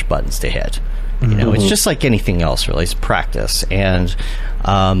exactly which buttons to hit. It's just like anything else, really. It's practice, and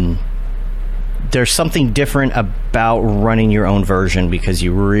there's something different about running your own version because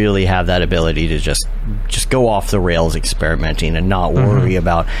you really have that ability to just go off the rails experimenting and not worry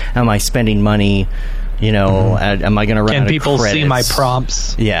about, am I spending money, am I going to run out of credits? Can people see my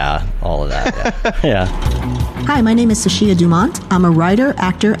prompts? Yeah, all of that. Yeah. Hi, my name is Sashia Dumont. I'm a writer,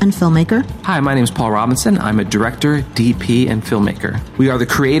 actor, and filmmaker. Hi, my name is Paul Robinson. I'm a director, DP, and filmmaker. We are the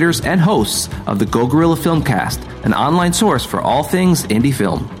creators and hosts of the Go Gorilla Filmcast, an online source for all things indie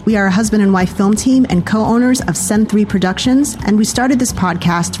film. We are a husband and wife film team and co-owners of Send 3 Productions, and we started this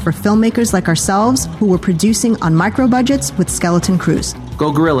podcast for filmmakers like ourselves who were producing on micro budgets with skeleton crews.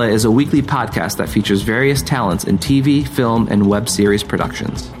 Go Gorilla is a weekly podcast that features various talents in TV, film, and web series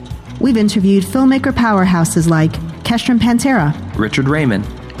productions. We've interviewed filmmaker powerhouses like Kestrin Pantera, Richard Raymond,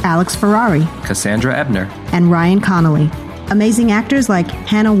 Alex Ferrari, Cassandra Ebner, and Ryan Connolly. Amazing actors like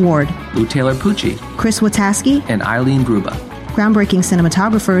Hannah Ward, Lou Taylor Pucci, Chris Wataski, and Eileen Gruba. Groundbreaking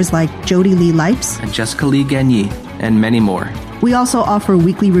cinematographers like Jody Lee Lipes, and Jessica Lee Gagné, and many more. We also offer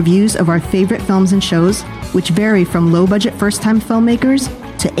weekly reviews of our favorite films and shows, which vary from low-budget first-time filmmakers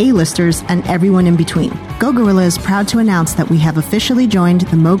to A-listers and everyone in between. Go Gorilla is proud to announce that we have officially joined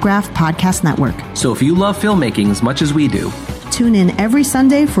the MoGraph Podcast Network. So if you love filmmaking as much as we do, tune in every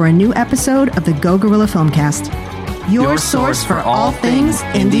Sunday for a new episode of the Go Gorilla Filmcast. Your source for all things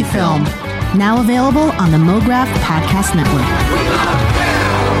indie film. Now available on the MoGraph Podcast Network.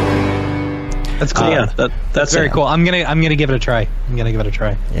 That's cool. That's very cool. I'm gonna give it a try.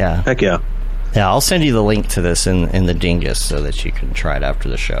 Yeah. Heck yeah. Yeah, I'll send you the link to this in the Dingus so that you can try it after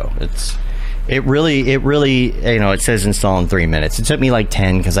the show. It really, it says install in 3 minutes. It took me like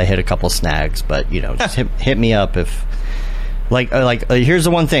 10 because I hit a couple snags, but just hit me up if here's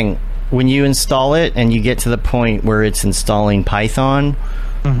the one thing. When you install it and you get to the point where it's installing Python,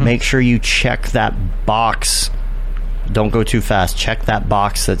 make sure you check that box. Don't go too fast. Check that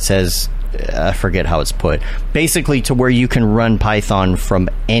box that says, I forget how it's put, basically to where you can run Python from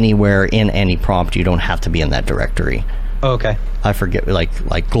anywhere in any prompt. You don't have to be in that directory. Oh, okay. I forget,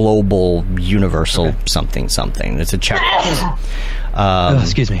 like global, universal, something. It's a checkbox.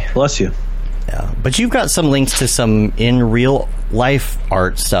 Excuse me. Bless you. Yeah, but you've got some links to some in real life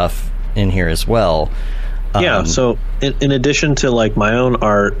art stuff in here as well. Yeah, so in addition to like my own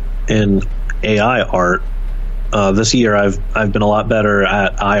art and AI art, this year I've been a lot better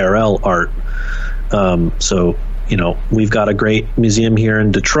at IRL art. So we've got a great museum here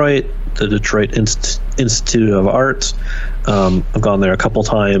in Detroit, the Detroit Institute of Arts. I've gone there a couple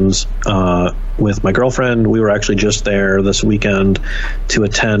times with my girlfriend. We were actually just there this weekend to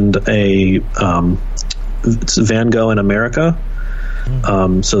attend it's Van Gogh in America.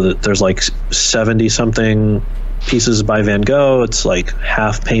 So that there's like 70 something pieces by Van Gogh. It's like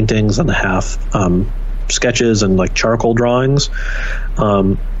half paintings and half sketches and like charcoal drawings.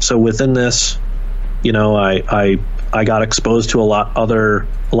 So within this, I got exposed to a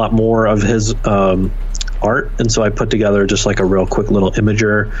lot more of his art, and so I put together just like a real quick little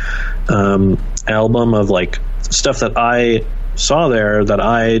Imager album of like stuff that I saw there that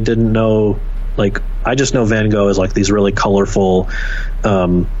I didn't know. Like, I just know Van Gogh is like these really colorful,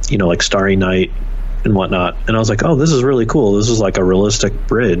 like Starry Night and whatnot. And I was like, oh, this is really cool. This is like a realistic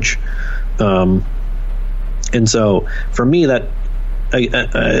bridge. And so for me, that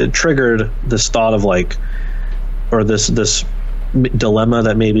I triggered this thought of like, or this dilemma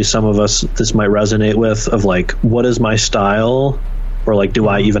that maybe some of us, this might resonate with, of like, what is my style? Or like, do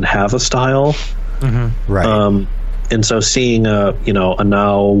I even have a style? Right. And so seeing a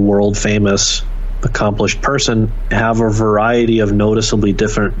now world famous accomplished person have a variety of noticeably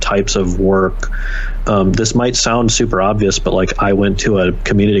different types of work. This might sound super obvious, but like I went to a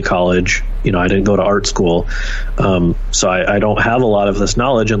community college, I didn't go to art school. So I don't have a lot of this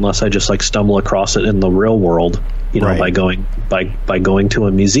knowledge unless I just like stumble across it in the real world, right. by going to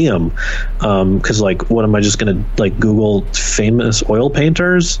a museum. 'Cause like, what am I just going to like Google famous oil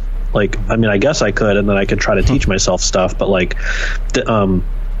painters? Like, I mean, I guess I could, and then I could try to teach myself stuff, but like,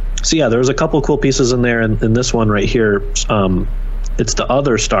 so yeah, there's a couple cool pieces in there, and in this one right here, it's the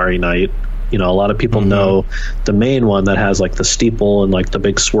other Starry Night. A lot of people know the main one that has like the steeple and like the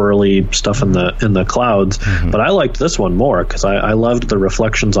big swirly stuff in the clouds, but I liked this one more because I loved the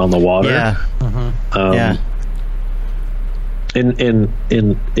reflections on the water. Yeah. Yeah. In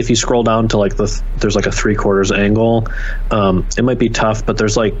if you scroll down to like there's like a 3/4 angle, it might be tough, but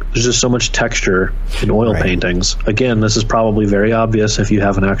there's just so much texture in oil paintings. Again, this is probably very obvious if you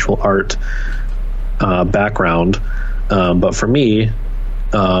have an actual art background, but for me,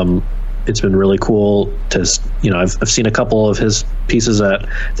 it's been really cool to I've seen a couple of his pieces at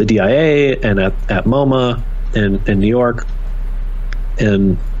the DIA and at MoMA in New York,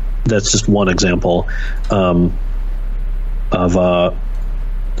 and that's just one example. Of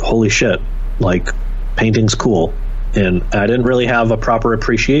holy shit, like, painting's cool. And I didn't really have a proper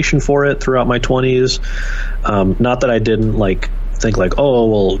appreciation for it throughout my 20s. Not that I didn't like think like, oh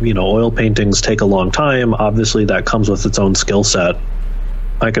well, oil paintings take a long time. Obviously that comes with its own skill set.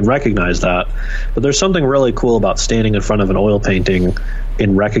 I can recognize that, but there's something really cool about standing in front of an oil painting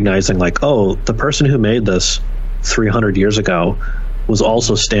and recognizing like, oh, the person who made this 300 years ago was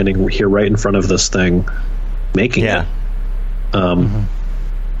also standing here right in front of this thing making it. And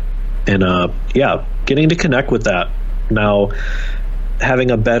getting to connect with that now,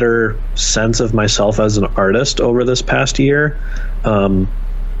 having a better sense of myself as an artist over this past year.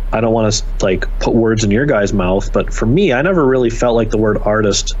 I don't want to like put words in your guys' mouth, but for me, I never really felt like the word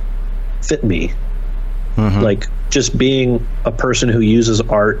artist fit me. Like just being a person who uses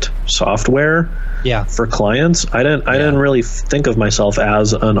art software for clients, I didn't really think of myself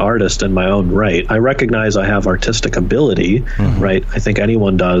as an artist in my own right. I recognize I have artistic ability, right? I think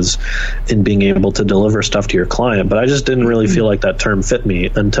anyone does in being able to deliver stuff to your client, but I just didn't really feel like that term fit me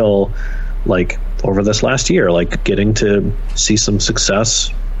until like over this last year, like getting to see some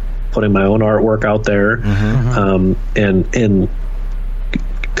success, putting my own artwork out there, and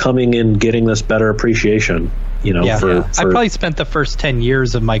coming in, getting this better appreciation. You know, I probably spent the first 10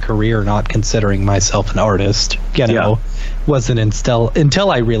 years of my career not considering myself an artist. You know, wasn't until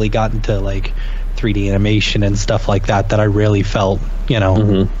I really got into like 3D animation and stuff like that that I really felt, you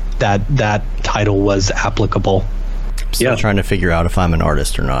know, that title was applicable. Still trying to figure out if I'm an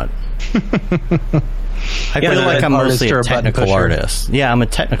artist or not. I feel like I'm mostly a technical artist. Yeah, I'm a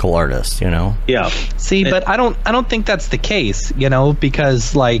technical artist, you know. Yeah. See, but I don't think that's the case, you know,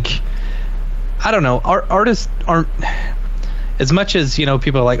 because like I don't know, artists aren't as much as, you know,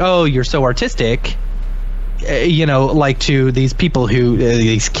 people are like, "Oh, you're so artistic." You know, like to these people who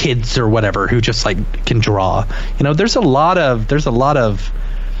these kids or whatever who just like can draw. You know, there's a lot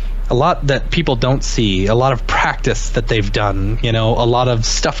that people don't see, a lot of practice that they've done, you know, a lot of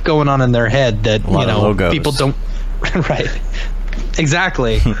stuff going on in their head that, you know, people don't right.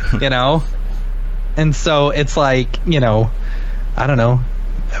 Exactly. You know. And so it's like, you know, I don't know.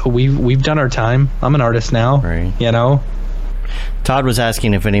 We've done our time. I'm an artist now. Right. You know. Todd was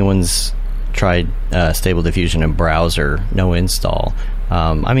asking if anyone's tried Stable Diffusion in browser, no install.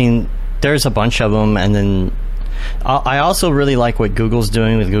 I mean, there's a bunch of them, and then I also really like what Google's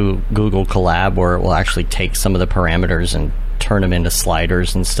doing with Google Colab, where it will actually take some of the parameters and turn them into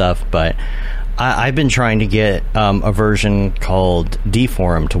sliders and stuff. But I've been trying to get a version called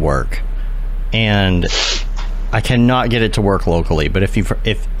Deforum to work, and I cannot get it to work locally. But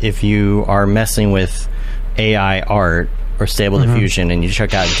if you are messing with AI art or Stable Diffusion and you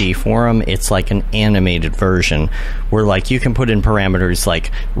check out Deforum, it's like an animated version where like you can put in parameters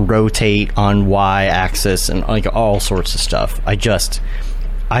like rotate on y-axis and like all sorts of stuff. I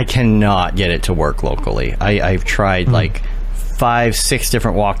cannot get it to work locally. I've tried like 5-6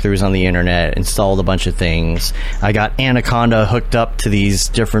 different walkthroughs on the internet, installed a bunch of things. I got Anaconda hooked up to these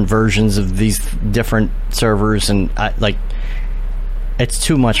different versions of these different servers, and it's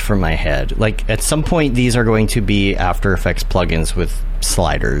too much for my head. Like, at some point, these are going to be After Effects plugins with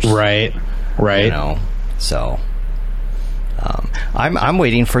sliders. Right. You know, so I'm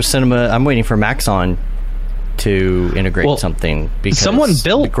waiting for Cinema. I'm waiting for Maxon to integrate something. Because someone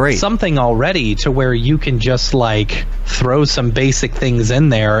built something already to where you can just like throw some basic things in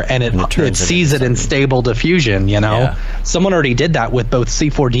there, and it sees it in Stable Diffusion. You know, someone already did that with both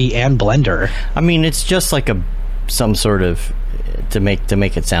C4D and Blender. I mean, it's just like some sort of. To make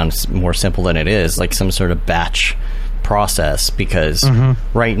it sound more simple than it is, like some sort of batch process, because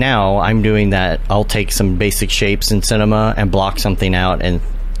right now I'm doing that. I'll take some basic shapes in Cinema and block something out and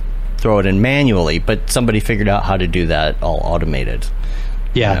throw it in manually, but somebody figured out how to do that all automated.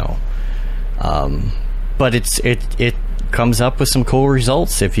 You know? But it comes up with some cool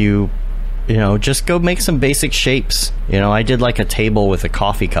results if you know, just go make some basic shapes. You know, I did like a table with a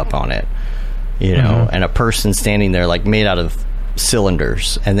coffee cup on it, you know, and a person standing there like made out of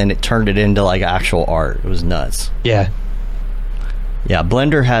cylinders, and then it turned it into like actual art. It was nuts. Yeah,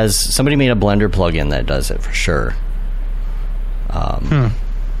 Blender has somebody made a Blender plugin that does it for sure.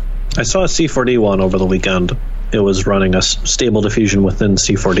 I saw a C4D one over the weekend. It was running a Stable Diffusion within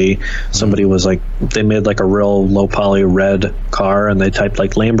C4D. Somebody was like, they made like a real low poly red car, and they typed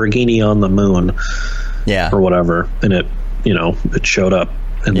like Lamborghini on the moon, or whatever, and it, you know, it showed up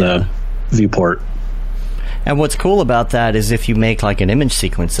in the viewport. And what's cool about that is if you make like an image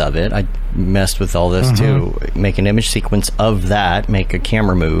sequence of it, I messed with all this too, make an image sequence of that, make a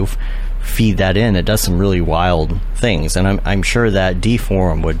camera move, feed that in, it does some really wild things, and I'm sure that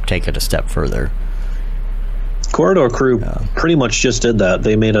Deforum would take it a step further. Corridor Crew pretty much just did that.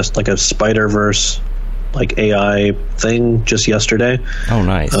 They made us like a Spider-Verse like AI thing just yesterday. Oh,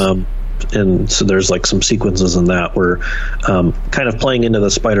 nice. And so there's like some sequences in that where kind of playing into the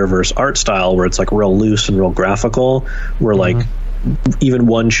Spider-Verse art style where it's like real loose and real graphical, where like even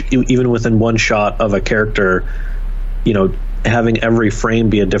within one shot of a character, you know, having every frame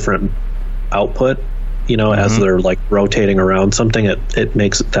be a different output, you know, as they're like rotating around something, it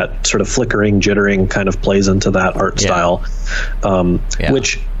makes that sort of flickering, jittering kind of plays into that art style,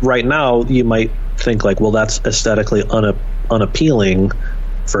 which right now you might think like, well, that's aesthetically unappealing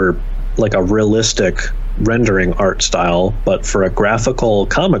for like a realistic rendering art style, but for a graphical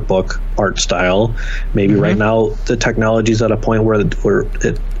comic book art style, maybe right now the technology's at a point where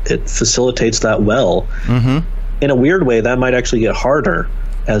it facilitates that well. In a weird way, that might actually get harder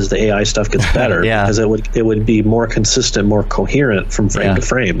as the AI stuff gets better, because it would be more consistent, more coherent from frame to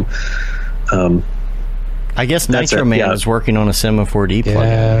frame. I guess Nitro Man is working on a Cinema 4D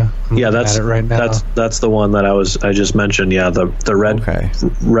plugin. That's it right now. That's the one that I just mentioned. Yeah, the red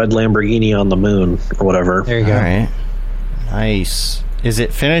Lamborghini on the moon or whatever. There you go. All right, nice. Is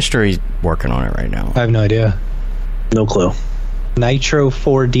it finished or he's working on it right now? I have no idea. No clue. Nitro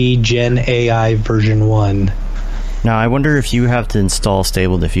 4D Gen AI version 1. Now, I wonder if you have to install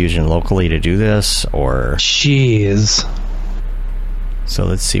Stable Diffusion locally to do this, or... Jeez. So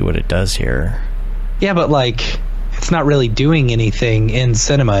let's see what it does here. Yeah, but, like, it's not really doing anything in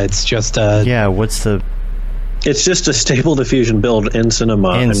Cinema. It's just a... Yeah, what's the... It's just a Stable Diffusion build in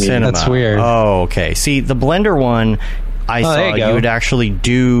Cinema. Cinema. That's weird. Oh, okay. See, the Blender one, I saw you would actually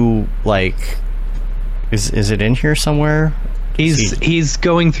do, like... Is it in here somewhere? He's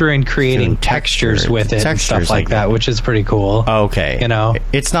going through and creating textures with it and stuff like that, which is pretty cool. Okay. You know?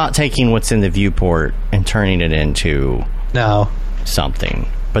 It's not taking what's in the viewport and turning it into something.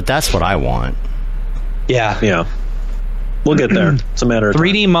 But that's what I want. Yeah. We'll get there. It's a matter of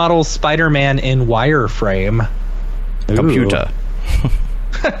 3D time. model Spider-Man in wireframe. Computer.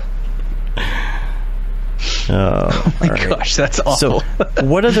 Oh my gosh, that's awful. So,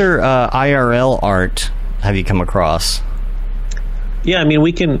 what other IRL art have you come across? Yeah, I mean,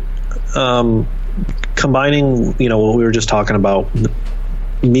 we can combining, what we were just talking about,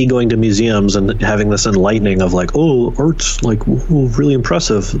 me going to museums and having this enlightening of like, oh, art's like really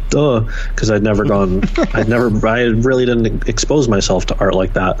impressive, because I really didn't expose myself to art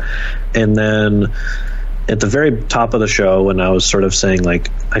like that. And then at the very top of the show, when I was sort of saying, like,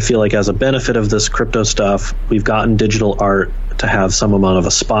 I feel like as a benefit of this crypto stuff, we've gotten digital art to have some amount of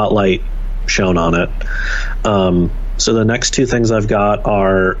a spotlight shown on it. So the next two things I've got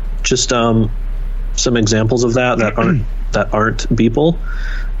are just some examples of that aren't Beeple.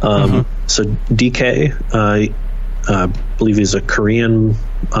 So DK, I believe he's a Korean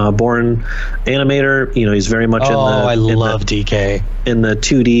born animator. He's very much DK in the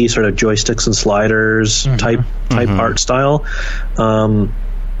 2D sort of joysticks and sliders type art style. And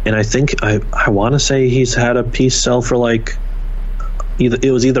I think I want to say he's had a piece sell for like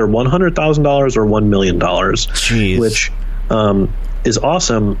it was either $100,000 or $1 million. Jeez. Which is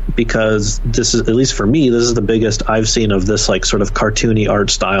awesome, because this is, at least for me, this is the biggest I've seen of this like sort of cartoony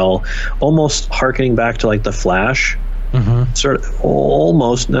art style, almost harkening back to like the Flash, sort of,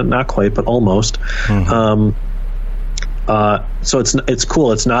 almost, not quite, but almost. So it's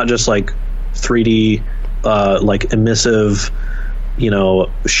cool. It's not just like 3D like emissive,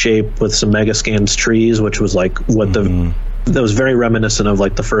 shape with some Megascans trees, which was like what that was very reminiscent of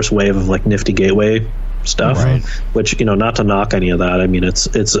like the first wave of like Nifty Gateway stuff, right. Which, not to knock any of that. I mean, it's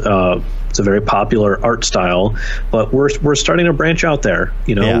a very popular art style, but we're starting to branch out there.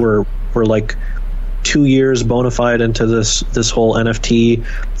 We're like 2 years bona fide into this whole NFT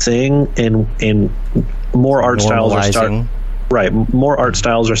thing, and more art styles more art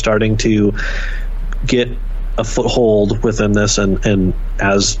styles are starting to get a foothold within this, and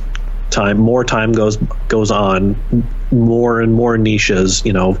as more time goes on, more and more niches,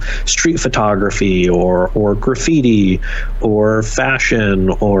 street photography or graffiti or fashion,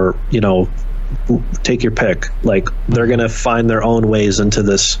 or take your pick. Like, they're going to find their own ways into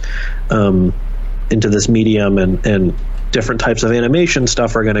this medium, and different types of animation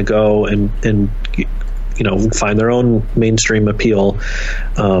stuff are going to go and find their own mainstream appeal.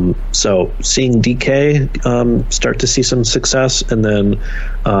 So seeing DK start to see some success, and then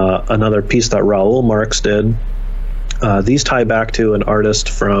another piece that Raoul Marx did, these tie back to an artist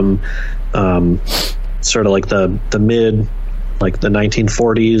from sort of like the mid, like the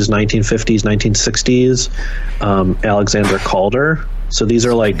 1940s, 1950s, 1960s, Alexander Calder. So these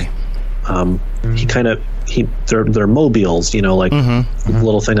are like they're mobiles, like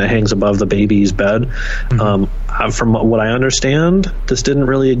little thing that hangs above the baby's bed. From what I understand, this didn't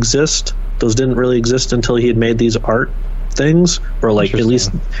really exist. Those didn't really exist until he had made these art things, or like at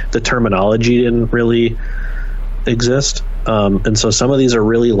least the terminology didn't really exist. And so some of these are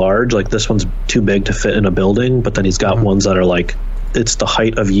really large, like this one's too big to fit in a building, but then he's got ones that are like, it's the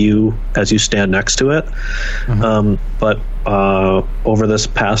height of you as you stand next to it. But over this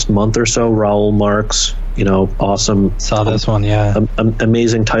past month or so, Raoul Marx, awesome. Saw this one, yeah.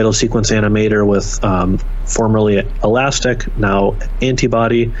 Amazing title sequence animator with formerly Elastic, now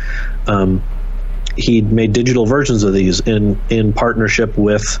Antibody. he made digital versions of these in partnership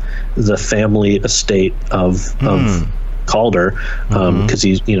with the family estate of Calder, because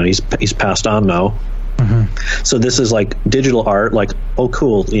he's passed on now. So this is like digital art, like, oh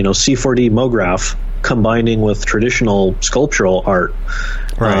cool, C4D MoGraph combining with traditional sculptural art.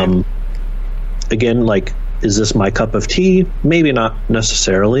 Right. Again, like, is this my cup of tea? Maybe not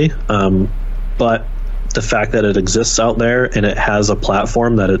necessarily, but the fact that it exists out there and it has a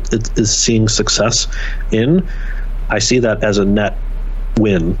platform that it is seeing success in, I see that as a net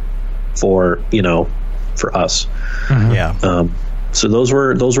win for us. Yeah. So those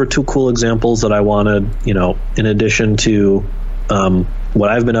were two cool examples that I wanted, in addition to what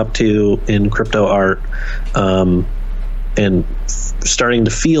I've been up to in crypto art, and starting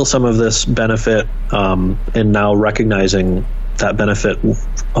to feel some of this benefit, and now recognizing that benefit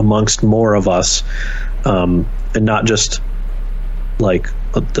amongst more of us, and not just like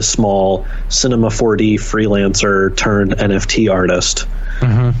the small Cinema 4D freelancer turned NFT artist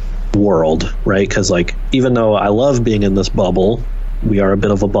world, right? Because like, even though I love being in this bubble, we are a bit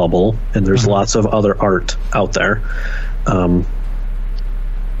of a bubble, and there's lots of other art out there.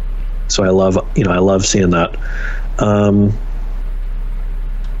 So I love seeing that.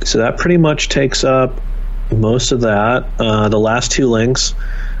 So that pretty much takes up most of that. The last two links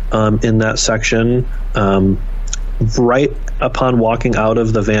in that section, right upon walking out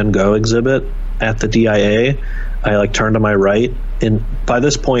of the Van Gogh exhibit at the DIA, I turned to my right, and by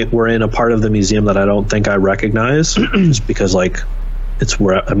this point we're in a part of the museum that I don't think I recognize, just because it's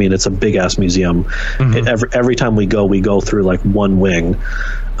a big ass museum. Every time we go through like one wing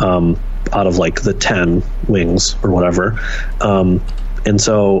out of like the 10 wings or whatever, and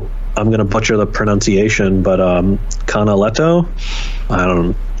so I'm going to butcher the pronunciation, but Canaletto, I don't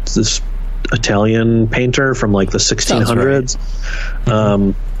know, it's this Italian painter from like the 1600s.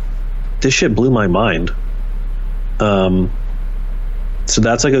 Right. This shit blew my mind. So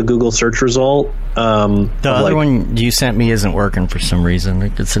that's like a Google search result. The other one you sent me isn't working for some reason.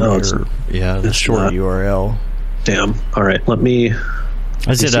 It's another, the short URL. Damn. All right, let me.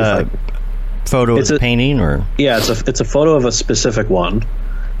 Is it a photo of a painting, or? Yeah, it's a photo of a specific one.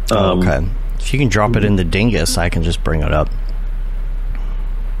 Okay. If you can drop it in the Dingus, I can just bring it up.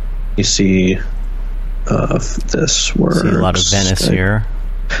 You see, this works. See a lot of Venice here.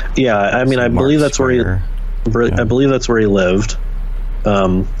 Yeah, I mean, I believe that's where he lived.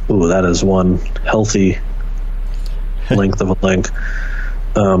 Ooh, that is one healthy length of a link.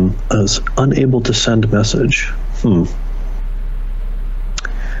 I was unable to send message.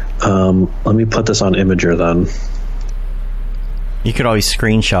 Let me put this on Imager then. You could always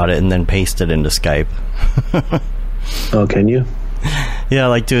screenshot it and then paste it into Skype. Oh, can you? Yeah,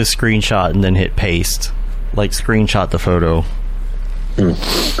 like do a screenshot and then hit paste. Like screenshot the photo. All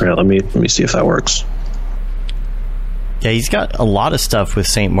right, let me see if that works. Yeah, he's got a lot of stuff with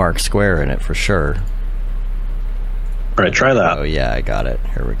St. Mark's Square in it for sure. All right, try that. Oh yeah, I got it.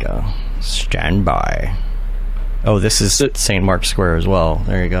 Here we go. Stand by. Oh, this is St. Mark's Square as well.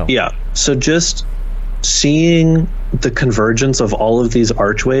 There you go. Yeah. So just seeing the convergence of all of these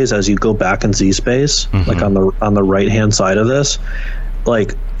archways as you go back in Z-space, like on the right hand side of this,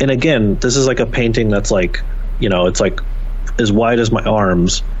 like, and again, this is like a painting that's like, it's like as wide as my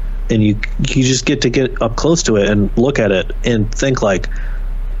arms, and you just get to get up close to it and look at it and think like,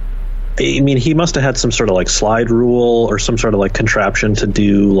 I mean, he must have had some sort of like slide rule or some sort of like contraption to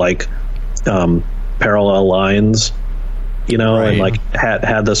do like parallel lines, right. And like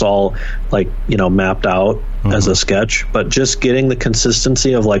had this all like mapped out as a sketch, but just getting the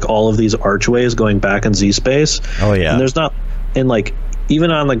consistency of like all of these archways going back in Z space. Oh yeah, and there's not, and like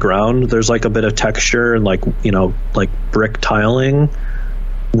even on the ground there's like a bit of texture and like like brick tiling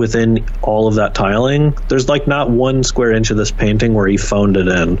within all of that tiling. There's like not one square inch of this painting where he phoned it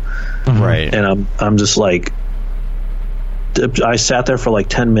in, right? And I'm just like, I sat there for like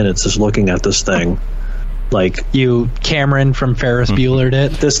 10 minutes just looking at this thing. Like, you, Cameron from Ferris Bueller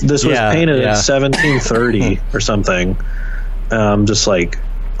did. This was painted in 1730 or something. Just like,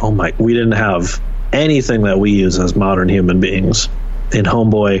 oh my, we didn't have anything that we use as modern human beings. And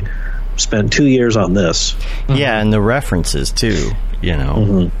Homeboy spent 2 years on this. Yeah, and the references too,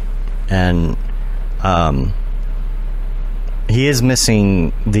 and he is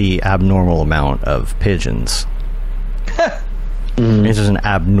missing the abnormal amount of pigeons. There's an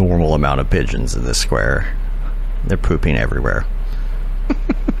abnormal amount of pigeons in this square. They're pooping everywhere.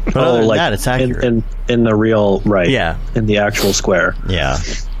 But other than that, it's accurate. In the real, right. Yeah. In the actual square. Yeah.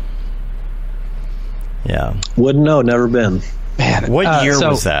 Yeah. Wouldn't know, never been. Man, what year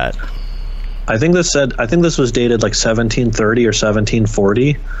was that? I think this was dated like 1730 or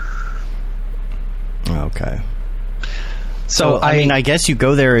 1740. Okay. So I mean, I guess you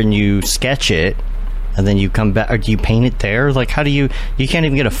go there and you sketch it, and then you come back. Or do you paint it there? Like, how do you? You can't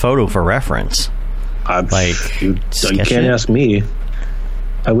even get a photo for reference. You can't ask me.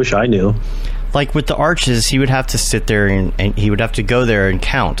 I wish I knew. Like with the arches, he would have to sit there and he would have to go there and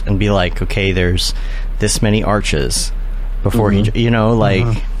count and be like, okay, there's this many arches before he,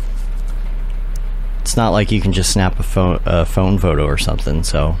 it's not like you can just snap a phone photo or something.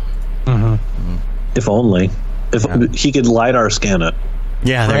 So, if only he could LiDAR scan it.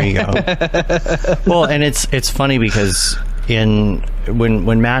 Yeah, there you go. Well, and it's funny because when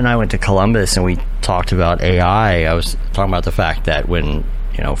Matt and I went to Columbus and we talked about AI, I was talking about the fact that when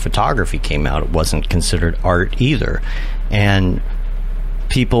photography came out, it wasn't considered art either, and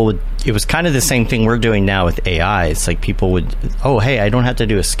it was kind of the same thing we're doing now with AI. It's like people would, hey, I don't have to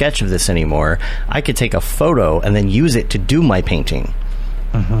do a sketch of this anymore. I could take a photo and then use it to do my painting.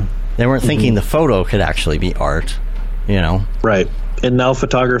 They weren't thinking the photo could actually be art, Right. And now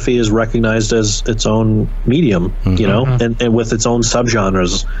photography is recognized as its own medium, and with its own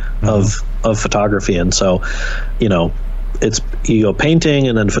subgenres of photography. And so, it's painting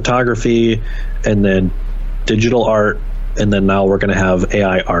and then photography and then digital art, and then now we're going to have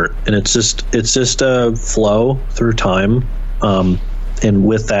AI art, and it's just a flow through time, and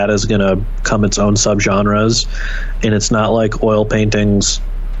with that is going to come its own subgenres, and it's not like oil paintings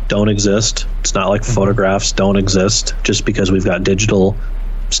don't exist. It's not like photographs don't exist just because we've got digital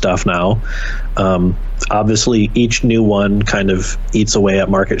stuff now. Obviously, each new one kind of eats away at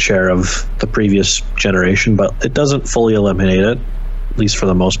market share of the previous generation, but it doesn't fully eliminate it, at least for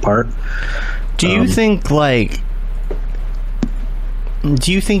the most part. Do you think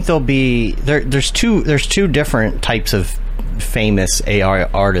there'll be there's two different types of famous AI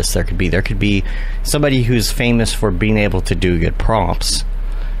artists there could be? There could be somebody who's famous for being able to do good prompts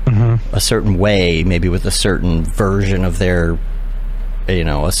a certain way, maybe with a certain version of their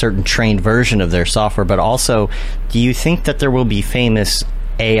a certain trained version of their software, but also, do you think that there will be famous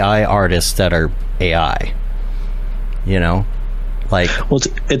AI artists that are AI? Well,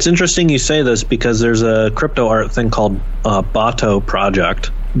 it's interesting you say this because there's a crypto art thing called Botto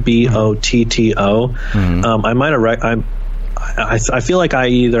Project, BOTTO. I might have I feel like I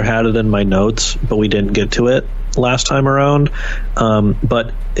either had it in my notes, but we didn't get to it last time around.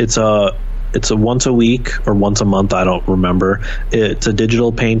 But it's a once a week or once a month, I don't remember. It's a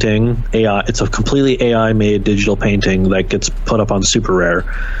digital painting, AI. It's a completely AI made digital painting that gets put up on Super Rare.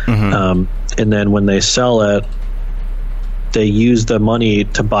 And then when they sell it, they use the money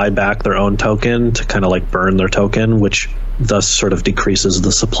to buy back their own token, to kind of like burn their token, which thus sort of decreases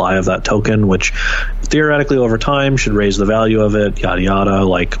the supply of that token, which theoretically over time should raise the value of it, yada yada,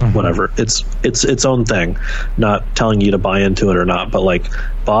 whatever. It's its own thing. Not telling you to buy into it or not, but like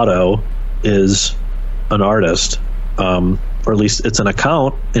Botto is an artist, or at least it's an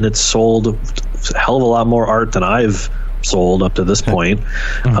account, and it's sold a hell of a lot more art than I've sold up to this point.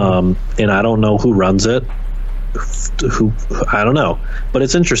 And I don't know who runs it. I don't know, but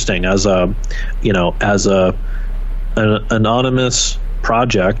it's interesting as an anonymous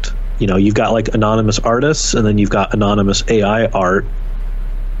project. You've got like anonymous artists, and then you've got anonymous AI art.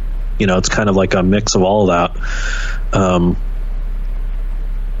 It's kind of like a mix of all of that. I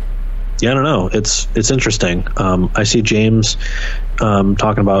don't know. It's interesting. I see James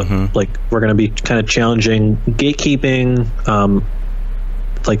talking about like we're going to be kind of challenging gatekeeping,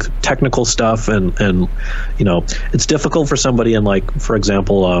 like technical stuff, and it's difficult for somebody in, like, for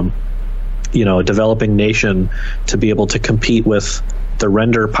example, a developing nation to be able to compete with the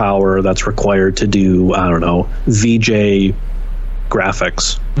render power that's required to do, I don't know, VJ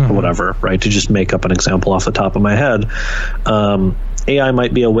graphics or whatever, right? To just make up an example off the top of my head. AI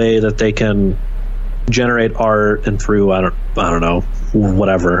might be a way that they can generate art, and through I don't know,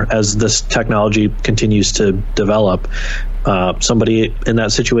 whatever, as this technology continues to develop, somebody in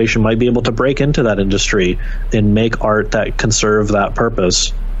that situation might be able to break into that industry and make art that can serve that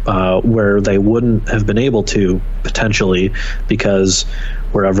purpose, where they wouldn't have been able to potentially, because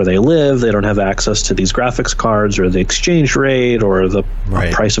wherever they live, they don't have access to these graphics cards or the exchange rate or the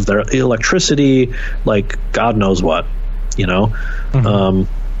price of their electricity, like God knows what,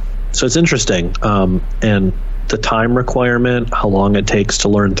 so it's interesting. And the time requirement, how long it takes to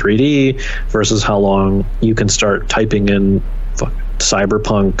learn 3D versus how long you can start typing in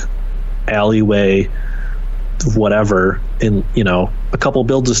cyberpunk alleyway whatever in a couple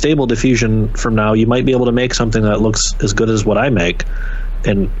builds of Stable Diffusion from now, you might be able to make something that looks as good as what I make.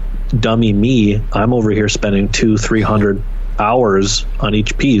 And dummy me, I'm over here spending 200-300 hours on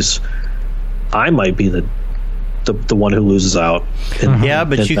each piece. I might be the the one who loses out.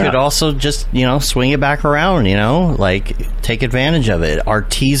 But you could also just, swing it back around, like take advantage of it.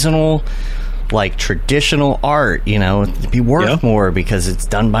 Artisanal, like traditional art, it'd be worth more because it's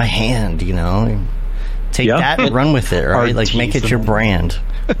done by hand, Take that and run with it, right? Artisanal. Like make it your brand.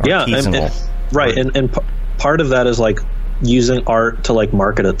 Artisanal. Right. And part of that is like using art to like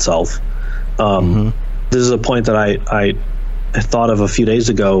market itself. This is a point that I thought of a few days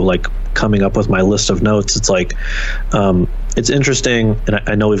ago, like coming up with my list of notes. It's like, it's interesting, and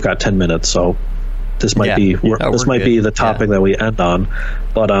I know we've got 10 minutes, so this might be the topic that we end on.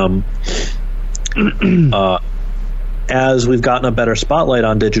 But as we've gotten a better spotlight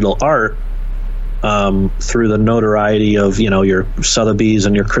on digital art, through the notoriety of your Sotheby's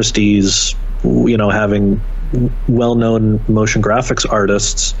and your Christie's, having well-known motion graphics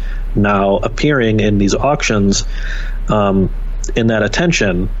artists now appearing in these auctions, in that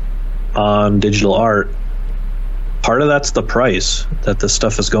attention on digital art, part of that's the price that this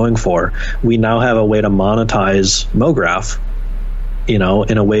stuff is going for. We now have a way to monetize MoGraph, in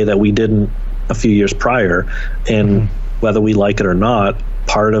a way that we didn't a few years prior, and whether we like it or not,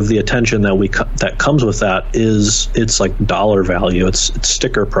 part of the attention that comes with that is it's like dollar value, it's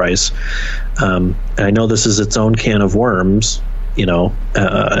sticker price. And I know this is its own can of worms,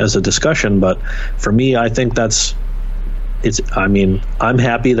 as a discussion, but for me, I think I'm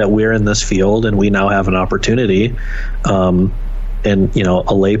happy that we're in this field and we now have an opportunity. And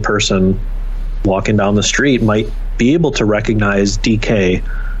a lay person walking down the street might be able to recognize DK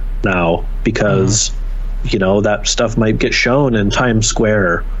now because that stuff might get shown in Times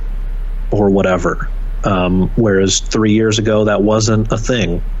Square or whatever, whereas 3 years ago that wasn't a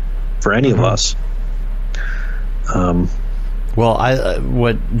thing for any of us. Well,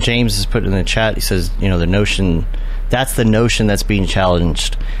 what James has put in the chat, he says, the notion that's being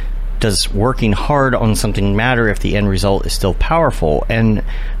challenged. Does working hard on something matter if the end result is still powerful? And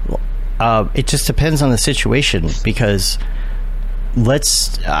it just depends on the situation, because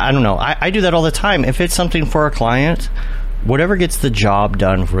I don't know. I do that all the time. If it's something for a client, whatever gets the job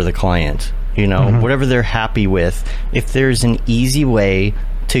done for the client, whatever they're happy with, if there's an easy way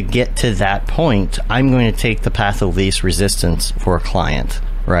to get to that point, I'm going to take the path of least resistance for a client,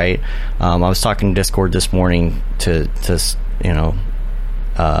 right? I was talking to Discord this morning to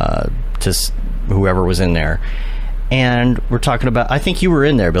whoever was in there, and we're talking about, I think you were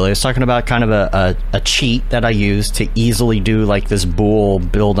in there, Billy. I was talking about kind of a cheat that I used to easily do like this bool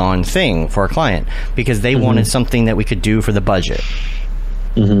build on thing for a client, because they wanted something that we could do for the budget.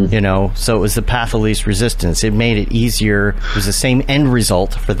 So it was the path of least resistance. It made it easier. It was the same end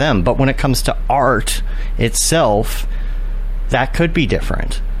result for them. But when it comes to art itself, that could be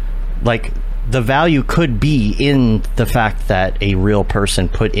different. Like, the value could be in the fact that a real person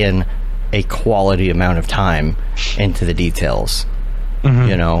put in a quality amount of time into the details,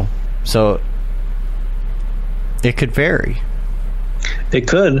 so it could vary. It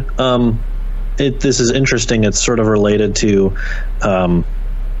could. This is interesting. It's sort of related to, I'm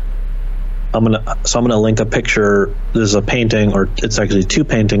gonna link a picture. There's a painting, or it's actually two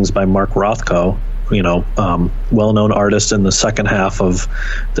paintings by Mark Rothko, well-known artist in the second half of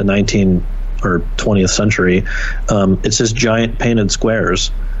the 19th or 20th century. It's just giant painted squares.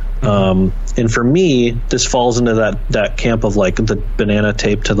 And for me, this falls into that camp of like the banana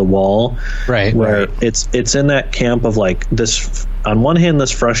tape to the wall, right? Where it's in that camp of like this. On one hand,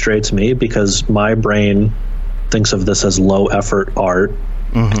 this frustrates me because my brain thinks of this as low effort art,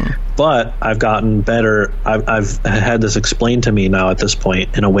 but I've gotten better. I've had this explained to me now at this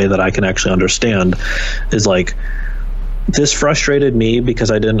point in a way that I can actually understand. Is like, this frustrated me because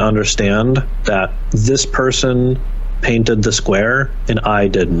I didn't understand that this person painted the square and I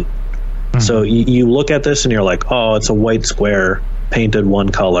didn't. So you look at this and you're like, oh, it's a white square painted one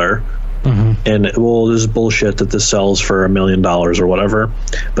color, and well, this is bullshit that this sells for $1 million or whatever.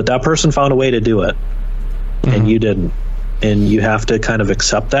 But that person found a way to do it, and you didn't, and you have to kind of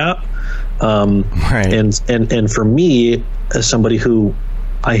accept that. Right. And for me, as somebody who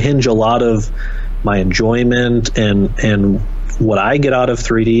I hinge a lot of my enjoyment and what I get out of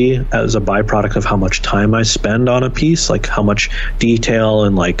 3D as a byproduct of how much time I spend on a piece, like how much detail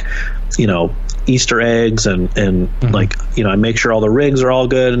and like, Easter eggs and like, I make sure all the rigs are all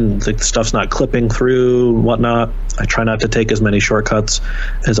good and the stuff's not clipping through and whatnot. I try not to take as many shortcuts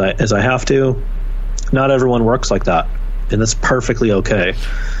as I have to. Not everyone works like that, and that's perfectly okay.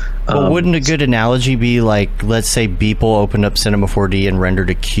 Well, wouldn't a good analogy be like, let's say Beeple opened up Cinema 4D and rendered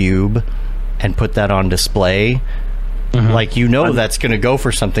a cube and put that on display? Like, that's going to go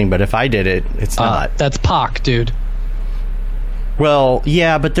for something, but if I did it, it's not. That's POC, dude. Well,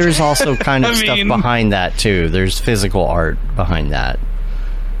 yeah, but there's also kind of stuff behind that too. There's physical art behind that,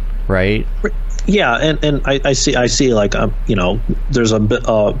 right? Yeah, and I see like there's a bit.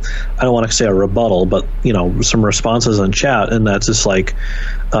 I don't want to say a rebuttal, but some responses in chat, and that's just like,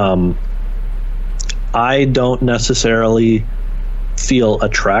 I don't necessarily feel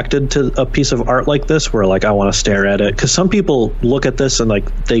attracted to a piece of art like this where like I want to stare at it, because some people look at this and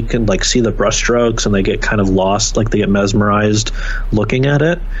like they can like see the brushstrokes and they get kind of lost, like they get mesmerized looking at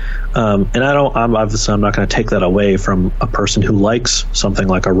it, and I'm obviously not going to take that away from a person who likes something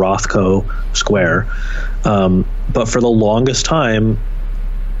like a Rothko square, but for the longest time,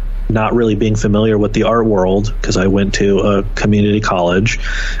 not really being familiar with the art world, because I went to a community college,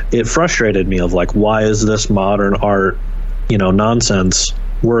 it frustrated me of like, why is this modern art nonsense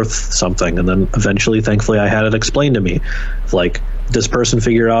worth something? And then eventually, thankfully, I had it explained to me. Like, this person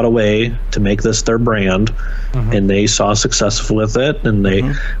figured out a way to make this their brand, and they saw success with it, and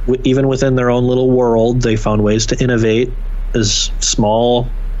they even within their own little world, they found ways to innovate, as small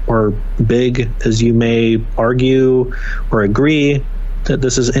or big as you may argue or agree that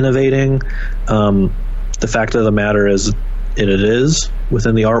this is innovating. The fact of the matter is it is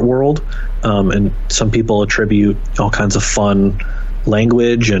within the art world, and some people attribute all kinds of fun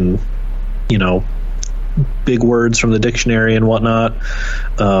language and big words from the dictionary and whatnot,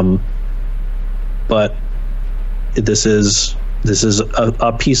 but this is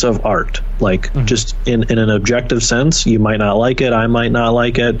a piece of art. Like, just in an objective sense, you might not like it, I might not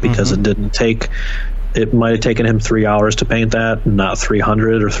like it, because it might have taken him 3 hours to paint that, not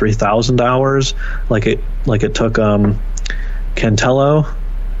 300 or 3,000 hours like it took Cantello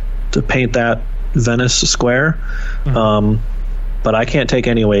to paint that Venice square. But I can't take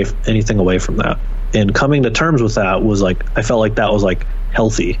anything away from that. And coming to terms with that was like, I felt like that was like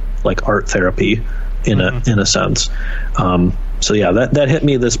healthy, like art therapy in a sense. So yeah, that hit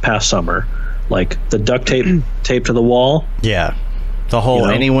me this past summer, like the duct tape to the wall. Yeah. The whole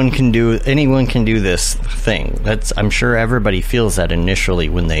anyone can do this thing. I'm sure everybody feels that initially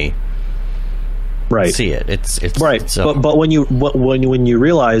when they see it. It's right. So. But when you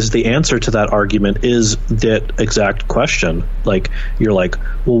realize the answer to that argument is that exact question, like you're like,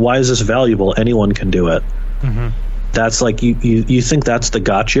 well, why is this valuable? Anyone can do it. That's like you think that's the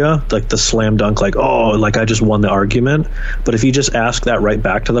gotcha, like the slam dunk, like, oh, like I just won the argument. But if you just ask that right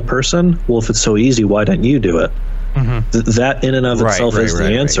back to the person, well, if it's so easy, why didn't you do it? That in and of itself is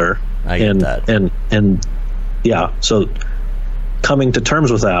the answer. I get that. And yeah, so coming to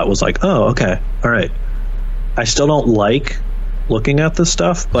terms with that was like, oh, okay, all right. I still don't like looking at this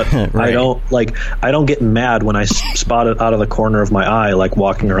stuff, but I don't get mad when I spot it out of the corner of my eye, like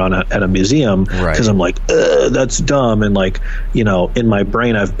walking around at a museum, because I'm like, that's dumb, and like, in my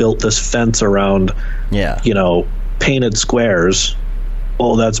brain I've built this fence around painted squares.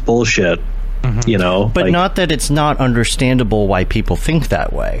 Oh, that's bullshit. But like, not that it's not understandable why people think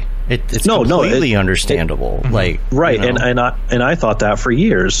that way. It's completely understandable. Like, right, and I thought that for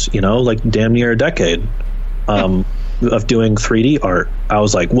years. Like damn near a decade of doing 3D art. I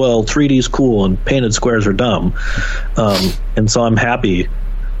was like, well, 3D is cool and painted squares are dumb, and so I'm happy.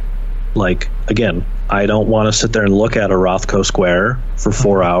 Like, again, I don't want to sit there and look at a Rothko square for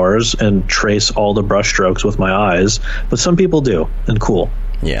 4 hours and trace all the brushstrokes with my eyes, but some people do, and cool.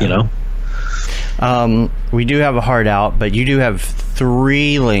 Yeah. We do have a hard out, but you do have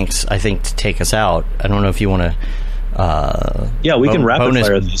 3 links, I think, to take us out. I don't know if you want to... we can rapid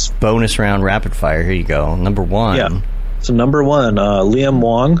fire these. Bonus round rapid fire. Here you go. Number 1. Yeah. So number 1, Liam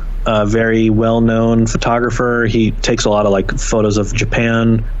Wong, a very well-known photographer. He takes a lot of like photos of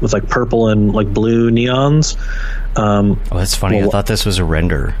Japan with like purple and like blue neons. That's funny. I thought this was a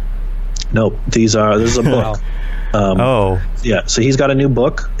render. Nope. This is a book. Yeah, so he's got a new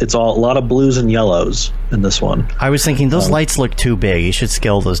book. It's a lot of blues and yellows in this one. I was thinking those lights look too big. You should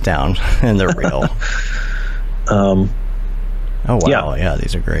scale those down, and they're real. Oh wow, yeah,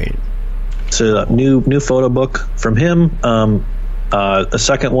 these are great. So a new photo book from him. A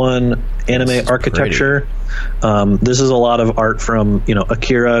second one, anime architecture. This is a lot of art from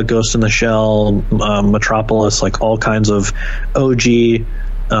Akira, Ghost in the Shell, Metropolis, like all kinds of OG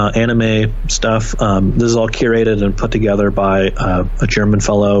anime stuff. This is all curated and put together by a German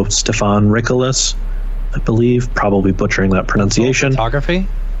fellow, Stefan Rickolas, I believe, probably butchering that pronunciation. Photography?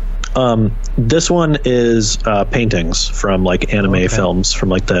 This one is paintings from like anime films from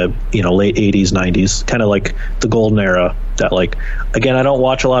like the late 80s, 90s, kind of like the golden era. That, like, again, I don't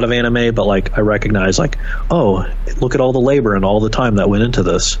watch a lot of anime, but like I recognize, like, oh, look at all the labor and all the time that went into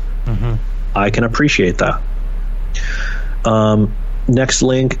this. I can appreciate that. Next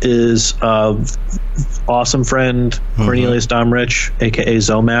link is awesome friend Cornelius Domrich, aka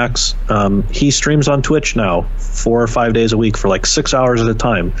Zomax. He streams on Twitch now 4 or 5 days a week for like 6 hours at a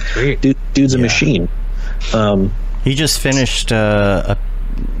time. Dude's a machine. He just finished a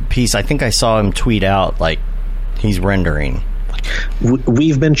piece. I think I saw him tweet out like he's rendering.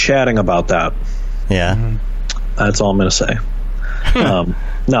 We've been chatting about that. Yeah. That's all I'm going to say.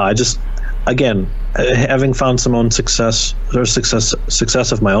 No, I just, again, having found some own success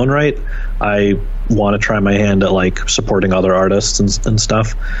of my own right, I want to try my hand at like supporting other artists and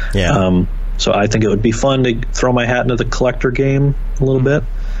stuff. Yeah. So I think it would be fun to throw my hat into the collector game a little bit.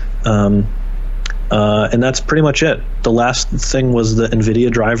 And that's pretty much it. The last thing was the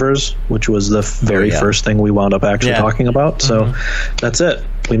NVIDIA drivers, which was the very first thing we wound up actually talking about. So that's it.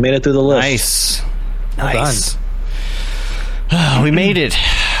 We made it through the list. Nice. We made it.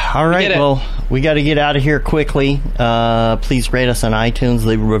 All right. Well, we got to get out of here quickly. Please rate us on iTunes,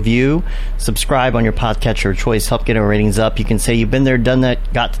 leave a review, subscribe on your podcatcher of choice, help get our ratings up. You can say you've been there, done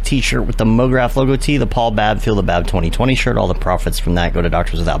that, got the t-shirt with the MoGraph logo tee, the Paul Babb Feel the Babb 2020 shirt. All the profits from that go to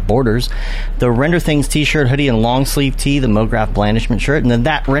Doctors Without Borders. The Render Things t-shirt, hoodie, and long sleeve tee, the MoGraph Blandishment shirt, and then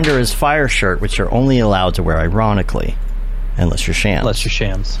that Render is Fire shirt, which you're only allowed to wear ironically, unless you're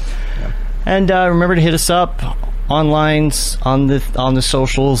shams. Yeah. And remember to hit us up online on the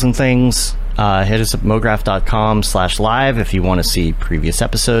socials and things. Hit us at mograph.com/live if you want to see previous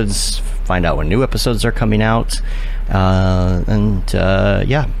episodes, find out when new episodes are coming out,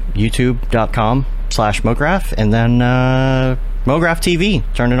 youtube.com/mograph, and then MoGraph TV.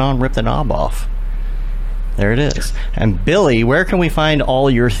 Turn it on, rip the knob off. There it is. And Billy, where can we find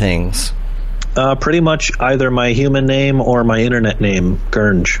all your things? Pretty much either my human name or my internet name,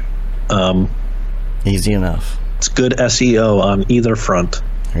 Gurnge. Easy enough. It's good SEO on either front.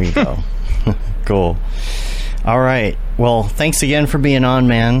 There you go. Cool. All right. Well, thanks again for being on,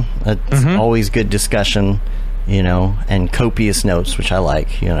 man. It's always good discussion, and copious notes, which I like,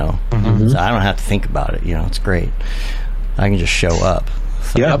 So I don't have to think about it, it's great. I can just show up.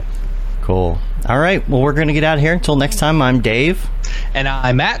 So, yep. Cool. All right. Well, we're going to get out of here. Until next time, I'm Dave. And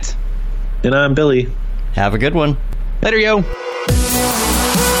I'm Matt. And I'm Billy. Have a good one. Later, yo.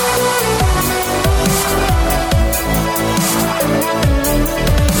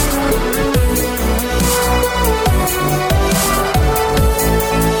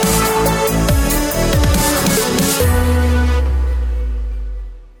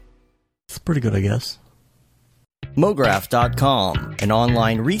 Pretty good, I guess. MoGraph.com, an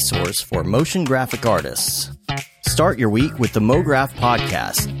online resource for motion graphic artists. Start your week with the MoGraph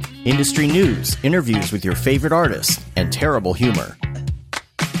podcast. Industry news, interviews with your favorite artists, and terrible humor.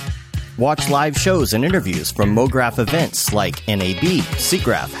 Watch live shows and interviews from MoGraph events like NAB,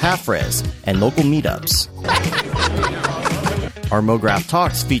 SIGGRAPH, Half-Res, and local meetups. Our MoGraph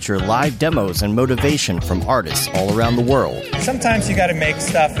Talks feature live demos and motivation from artists all around the world. Sometimes you gotta make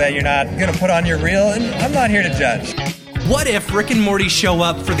stuff that you're not gonna put on your reel, and I'm not here to judge. What if Rick and Morty show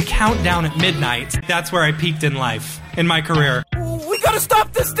up for the countdown at midnight? That's where I peaked in life, in my career. We gotta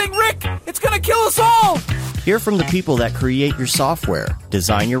stop this thing, Rick! It's gonna kill us all! Hear from the people that create your software,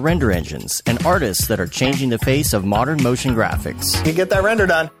 design your render engines, and artists that are changing the face of modern motion graphics. You get that render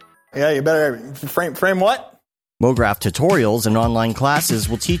done. Yeah, you better frame what? MoGraph tutorials and online classes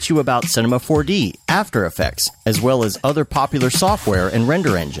will teach you about Cinema 4D, After Effects, as well as other popular software and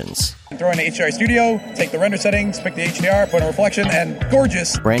render engines. Throw in the HDR Studio, take the render settings, pick the HDR, put in a reflection, and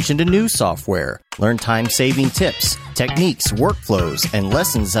gorgeous. Branch into new software. Learn time-saving tips, techniques, workflows, and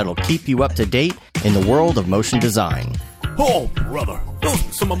lessons that'll keep you up to date in the world of motion design. Oh, brother, those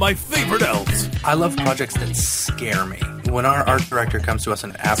are some of my favorite elves. I love projects that scare me. When our art director comes to us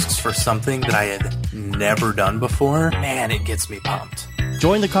and asks for something that I had never done before, man, it gets me pumped.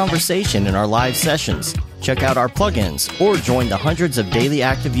 Join the conversation in our live sessions. Check out our plugins, or join the hundreds of daily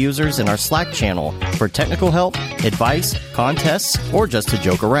active users in our Slack channel for technical help, advice, contests, or just to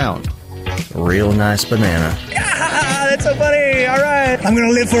joke around. Real nice banana. Yeah, that's so funny. All right. I'm going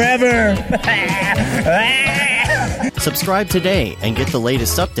to live forever. Subscribe today and get the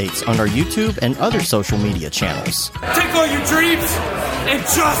latest updates on our YouTube and other social media channels. Take all your dreams and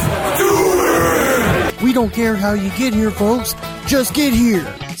just do it! We don't care how you get here, folks. Just get here.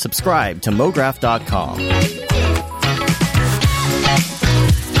 Subscribe to MoGraph.com.